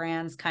 3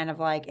 brands kind of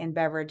like in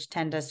beverage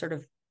tend to sort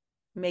of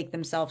make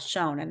themselves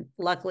shown. And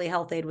luckily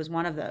Health-Ade was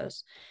one of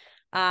those.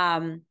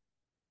 Although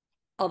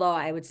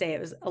I would say it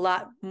was a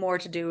lot more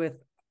to do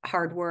with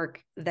hard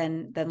work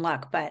than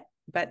luck, but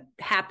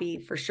happy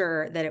for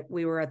sure that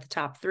we were at the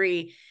top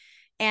 3.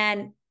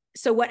 And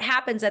so what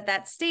happens at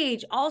that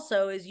stage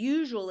also is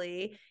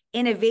usually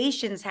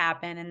innovations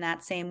happen in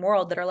that same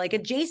world that are like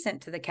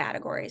adjacent to the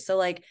category. So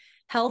like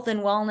health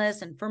and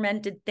wellness and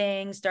fermented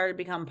things started to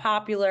become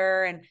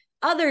popular, and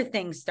other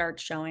things start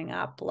showing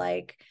up.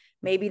 Like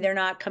maybe they're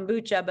not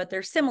kombucha, but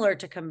they're similar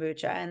to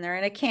kombucha, and they're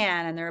in a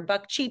can and they're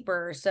 $1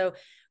 cheaper. So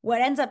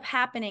what ends up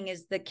happening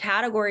is the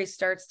category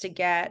starts to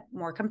get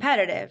more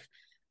competitive.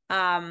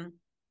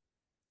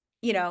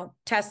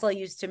 Tesla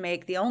used to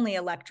make the only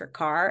electric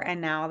car, and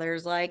now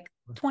there's like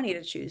 20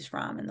 to choose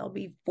from, and there'll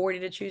be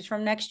 40 to choose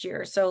from next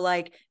year. So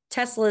like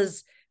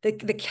Tesla's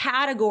the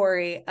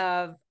category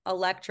of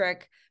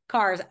electric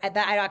cars that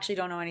I actually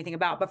don't know anything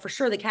about, but for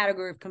sure the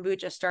category of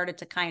kombucha started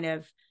to kind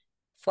of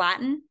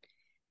flatten,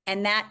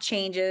 and that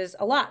changes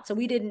a lot. So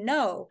we didn't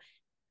know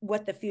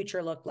what the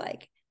future looked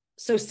like.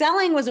 So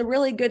selling was a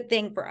really good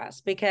thing for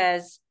us,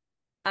 because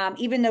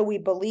even though we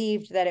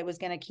believed that it was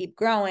going to keep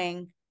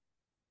growing,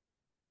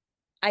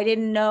 I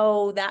didn't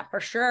know that for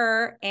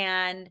sure.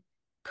 And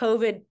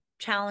COVID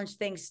challenged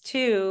things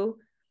too.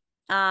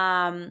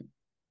 And,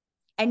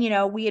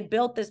 we had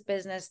built this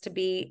business to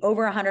be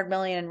over 100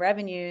 million in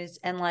revenues.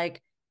 And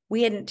like,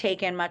 we hadn't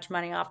taken much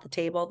money off the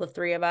table, the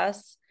 3 of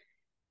us.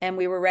 And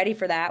we were ready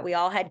for that. We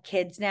all had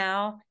kids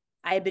now.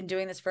 I had been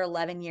doing this for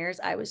 11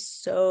 years. I was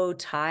so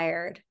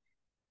tired.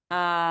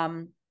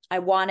 I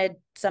wanted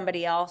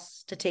somebody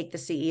else to take the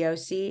CEO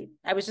seat.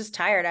 I was just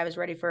tired. I was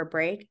ready for a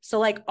break. So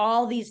like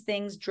all these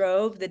things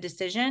drove the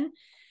decision,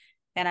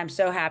 and I'm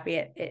so happy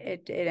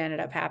it ended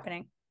up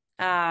happening.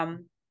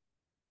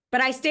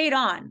 But I stayed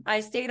on.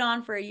 I stayed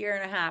on for 1.5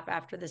 years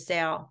after the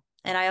sale,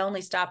 and I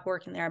only stopped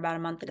working there about a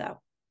month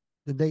ago.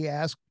 Did they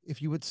ask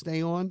if you would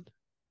stay on?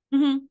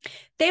 Mm-hmm.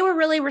 They were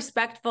really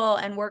respectful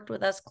and worked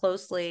with us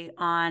closely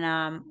on,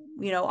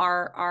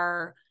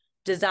 our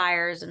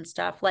desires and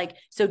stuff. Like,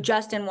 so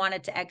Justin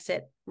wanted to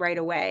exit right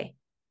away.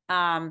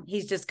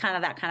 He's just kind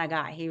of that kind of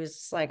guy. He was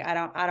just like, I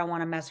don't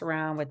want to mess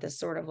around with this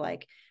sort of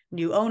like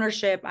new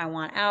ownership. I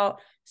want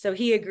out. So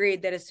he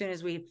agreed that as soon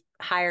as we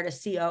hired a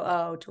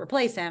COO to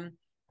replace him,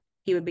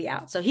 he would be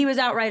out. So he was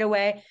out right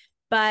away,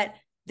 but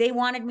they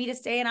wanted me to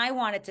stay and I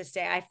wanted to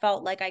stay. I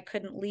felt like I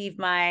couldn't leave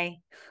I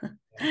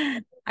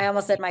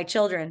almost said my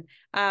children.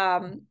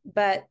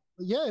 But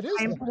yeah, it is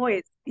my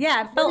employees.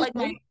 Yeah. It felt like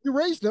you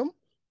raised them.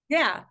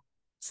 Yeah.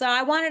 So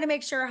I wanted to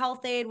make sure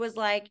Health-Ade was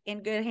like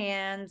in good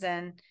hands.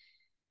 And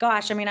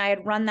gosh, I mean, I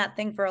had run that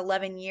thing for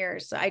 11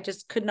 years. So I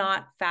just could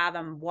not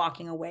fathom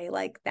walking away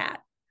like that.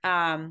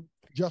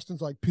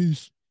 Justin's like,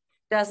 peace.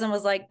 Justin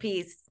was like,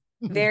 peace.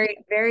 Very,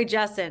 very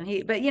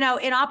Justin. But you know,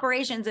 in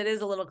operations, it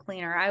is a little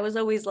cleaner. I was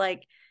always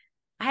like,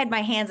 I had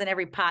my hands in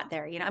every pot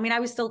there. You know, I mean,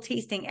 I was still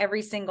tasting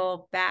every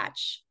single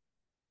batch.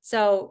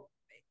 So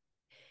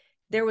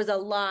there was a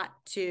lot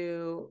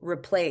to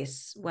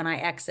replace when I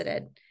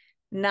exited,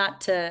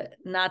 not to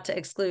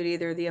exclude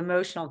either the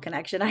emotional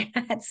connection I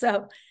had.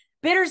 So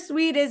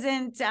bittersweet is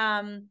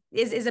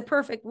a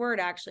perfect word,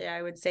 actually,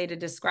 I would say, to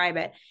describe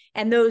it.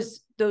 And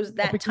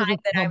that time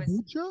that I was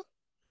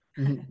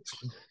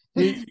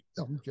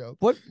Dumb joke.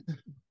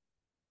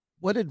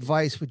 What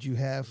advice would you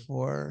have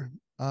for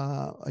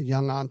a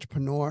young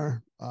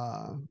entrepreneur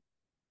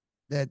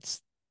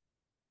that's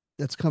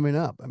coming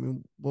up? I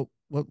mean, what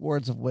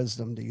words of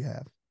wisdom do you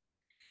have?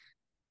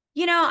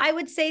 You know, I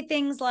would say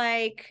things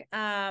like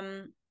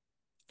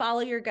follow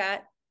your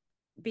gut,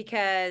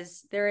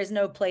 because there is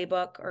no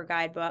playbook or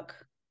guidebook.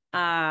 You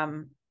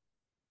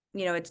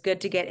know, it's good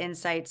to get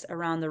insights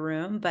around the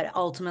room, but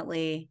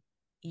ultimately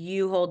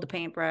you hold the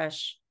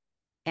paintbrush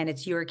and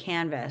it's your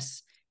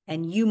canvas,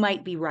 and you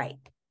might be right,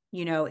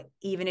 you know,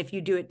 even if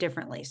you do it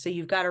differently. So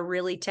you've got to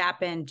really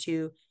tap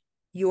into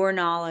your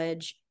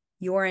knowledge,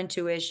 your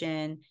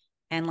intuition,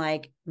 and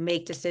like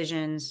make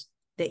decisions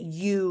that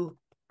you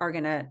are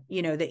going to,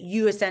 you know, that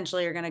you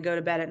essentially are going to go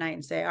to bed at night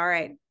and say, all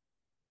right,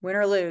 win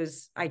or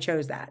lose, I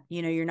chose that.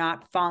 You know, you're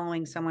not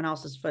following someone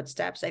else's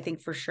footsteps. I think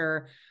for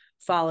sure,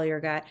 follow your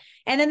gut.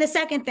 And then the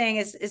second thing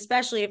is,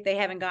 especially if they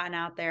haven't gotten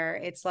out there,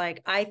 it's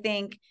like, I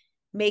think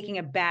making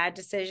a bad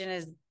decision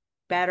is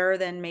better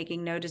than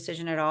making no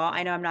decision at all.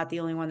 I know I'm not the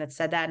only one that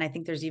said that. And I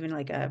think there's even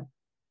like a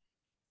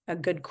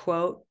good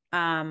quote.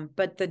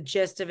 But the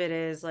gist of it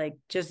is like,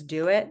 just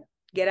do it.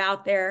 Get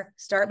out there,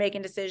 start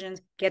making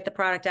decisions, get the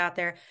product out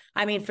there.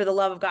 I mean, for the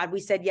love of God,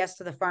 we said yes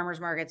to the farmers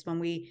markets when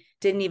we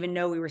didn't even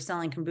know we were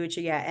selling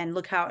kombucha yet. And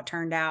look how it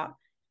turned out.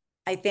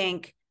 I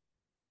think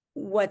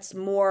what's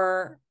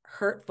more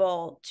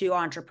hurtful to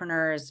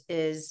entrepreneurs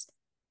is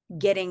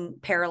getting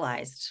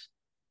paralyzed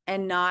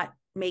and not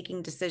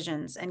making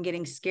decisions and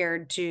getting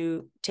scared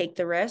to take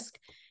the risk.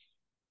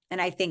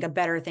 And I think a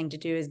better thing to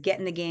do is get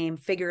in the game,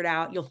 figure it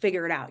out. You'll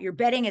figure it out. You're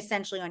betting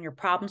essentially on your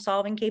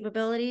problem-solving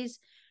capabilities,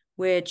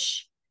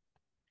 which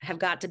have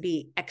got to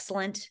be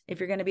excellent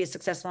if you're going to be a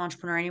successful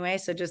entrepreneur anyway.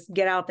 So just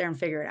get out there and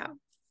figure it out.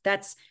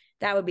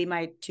 That would be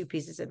my 2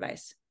 pieces of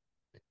advice.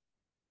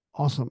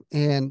 Awesome.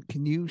 And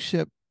can you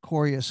ship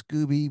Corey a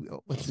Scooby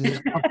with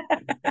the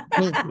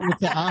with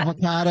the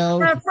avocado?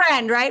 For a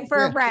friend, right?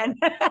 For a friend.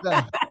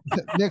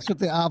 Mixed with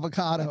the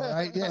avocado,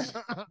 right? Yeah.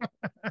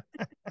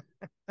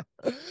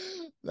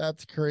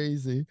 That's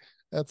crazy.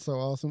 That's so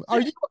awesome.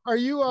 Are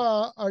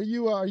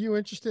you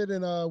interested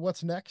in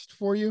what's next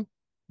for you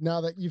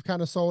now that you've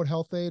kind of sold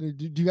Health-Ade?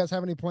 Do you guys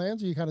have any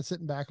plans, or are you kind of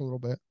sitting back a little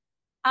bit?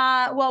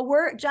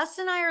 Well,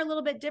 Justin and I are a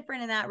little bit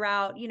different in that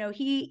route. You know,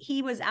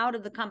 he was out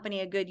of the company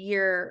a good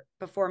year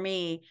before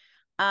me.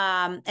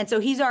 And so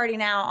he's already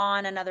now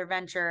on another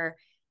venture.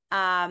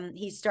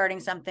 He's starting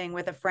something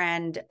with a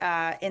friend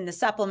in the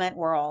supplement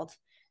world.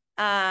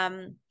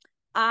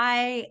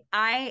 I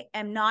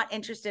am not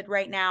interested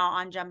right now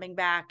on jumping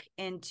back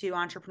into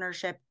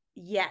entrepreneurship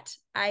yet.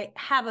 I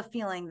have a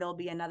feeling there'll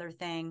be another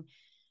thing.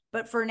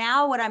 But for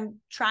now, what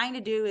I'm trying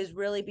to do is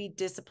really be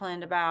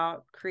disciplined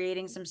about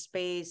creating some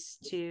space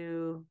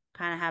to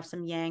kind of have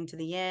some yang to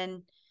the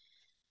yin.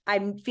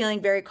 I'm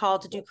feeling very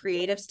called to do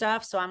creative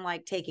stuff. So I'm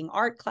like taking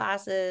art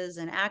classes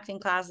and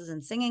acting classes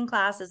and singing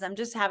classes. I'm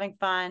just having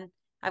fun.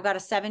 I've got a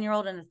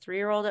 7-year-old and a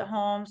 3-year-old at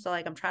home. So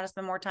like I'm trying to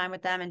spend more time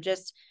with them and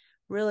just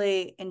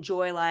really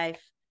enjoy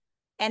life.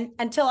 And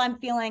until I'm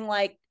feeling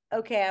like,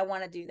 okay, I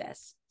want to do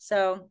this.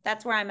 So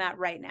that's where I'm at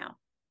right now.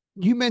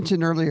 You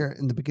mentioned earlier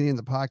in the beginning of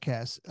the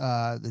podcast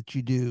that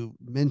you do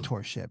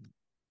mentorship.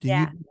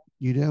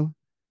 You do?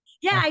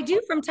 Yeah, I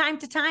do from time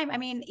to time. I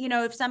mean, you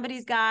know, if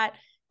somebody's got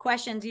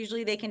questions,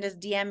 usually they can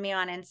just DM me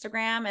on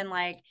Instagram, and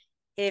like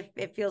if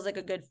it feels like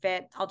a good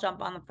fit, I'll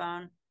jump on the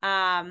phone.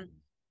 I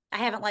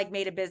haven't like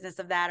made a business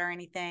of that or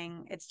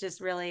anything. It's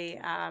just really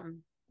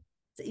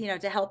you know,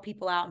 to help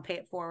people out and pay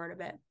it forward a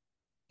bit.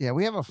 Yeah,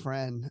 we have a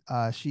friend.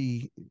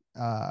 She's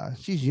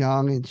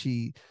young, and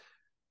she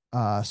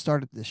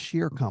started the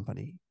shear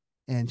company,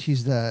 and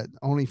she's the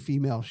only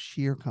female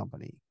shear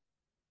company,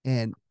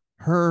 and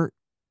her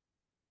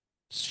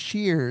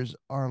shears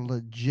are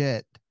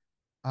legit.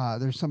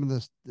 They're some of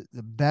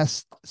the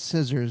best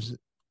scissors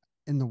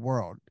in the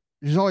world.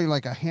 There's only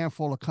like a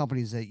handful of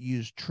companies that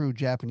use true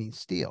Japanese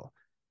steel.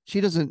 She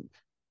doesn't.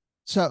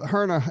 So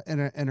her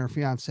and her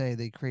fiance,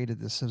 they created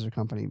this scissor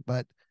company,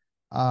 but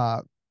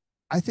I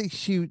think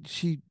she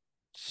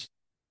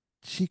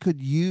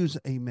could use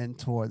a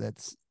mentor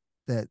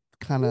that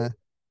kind of,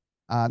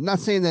 not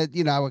saying that,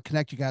 you know, I would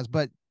connect you guys,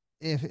 but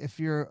if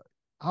you're,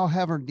 I'll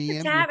have her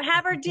DM.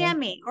 Have her DM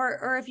me,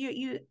 or if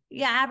you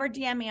have her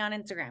DM me on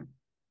Instagram.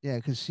 Yeah,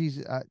 because she's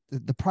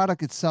the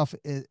product itself.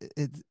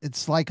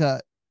 It's like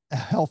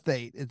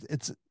Health-Ade.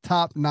 It's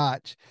top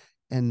notch,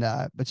 and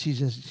but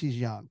she's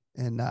young,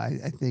 and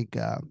I think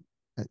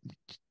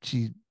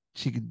she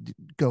could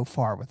go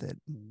far with it.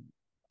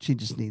 She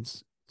just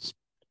needs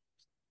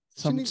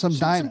some Daina.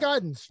 Some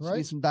guidance, right? She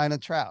needs some Daina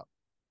Trout.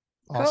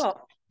 Awesome.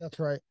 Cool. That's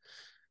right.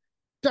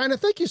 Daina,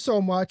 thank you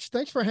so much.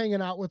 Thanks for hanging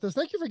out with us.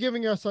 Thank you for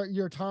giving us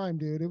your time,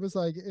 dude. It was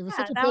such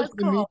a pleasure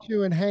to meet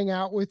you and hang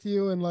out with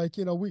you. And like,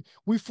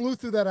 we flew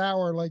through that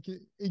hour. Like,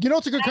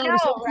 it's a good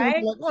conversation.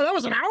 Right? Like, oh, that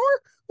was an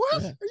hour?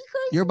 What? Yeah. Are you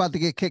crazy? You're about to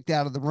get kicked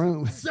out of the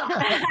room.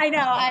 I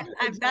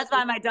know. That's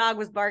why my dog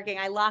was barking.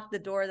 I locked the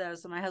door though.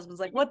 So my husband's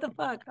like, what the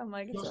fuck? I'm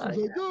like,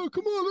 oh,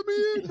 come on, let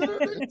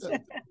me in.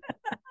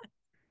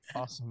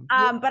 Awesome.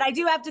 But I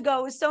do have to go.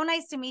 It was so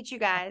nice to meet you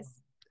guys.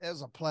 It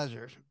was a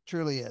pleasure.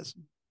 Truly is.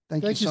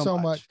 Thank you so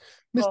much.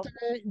 Miss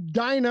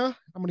Daina,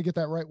 I'm going to get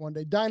that right one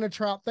day. Daina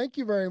Trout, thank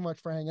you very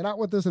much for hanging out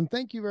with us. And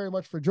thank you very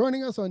much for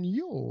joining us on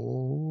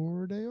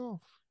your day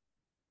off.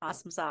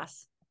 Awesome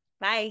sauce.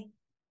 Bye.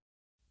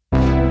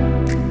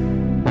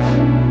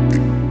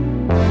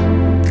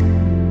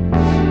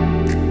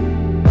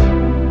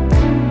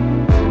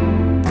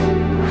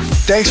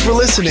 Thanks for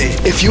listening.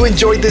 If you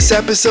enjoyed this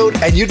episode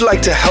and you'd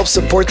like to help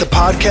support the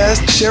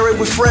podcast, share it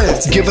with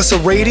friends, give us a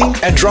rating,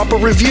 and drop a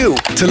review.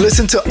 To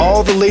listen to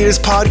all the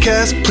latest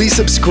podcasts, please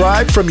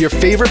subscribe from your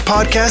favorite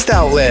podcast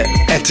outlet.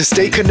 And to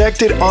stay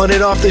connected on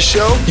and off the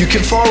show, you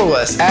can follow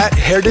us at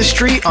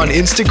Health-Ade on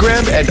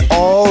Instagram and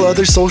all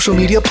other social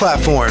media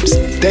platforms.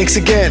 Thanks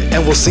again,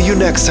 and we'll see you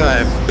next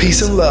time.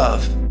 Peace and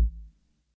love.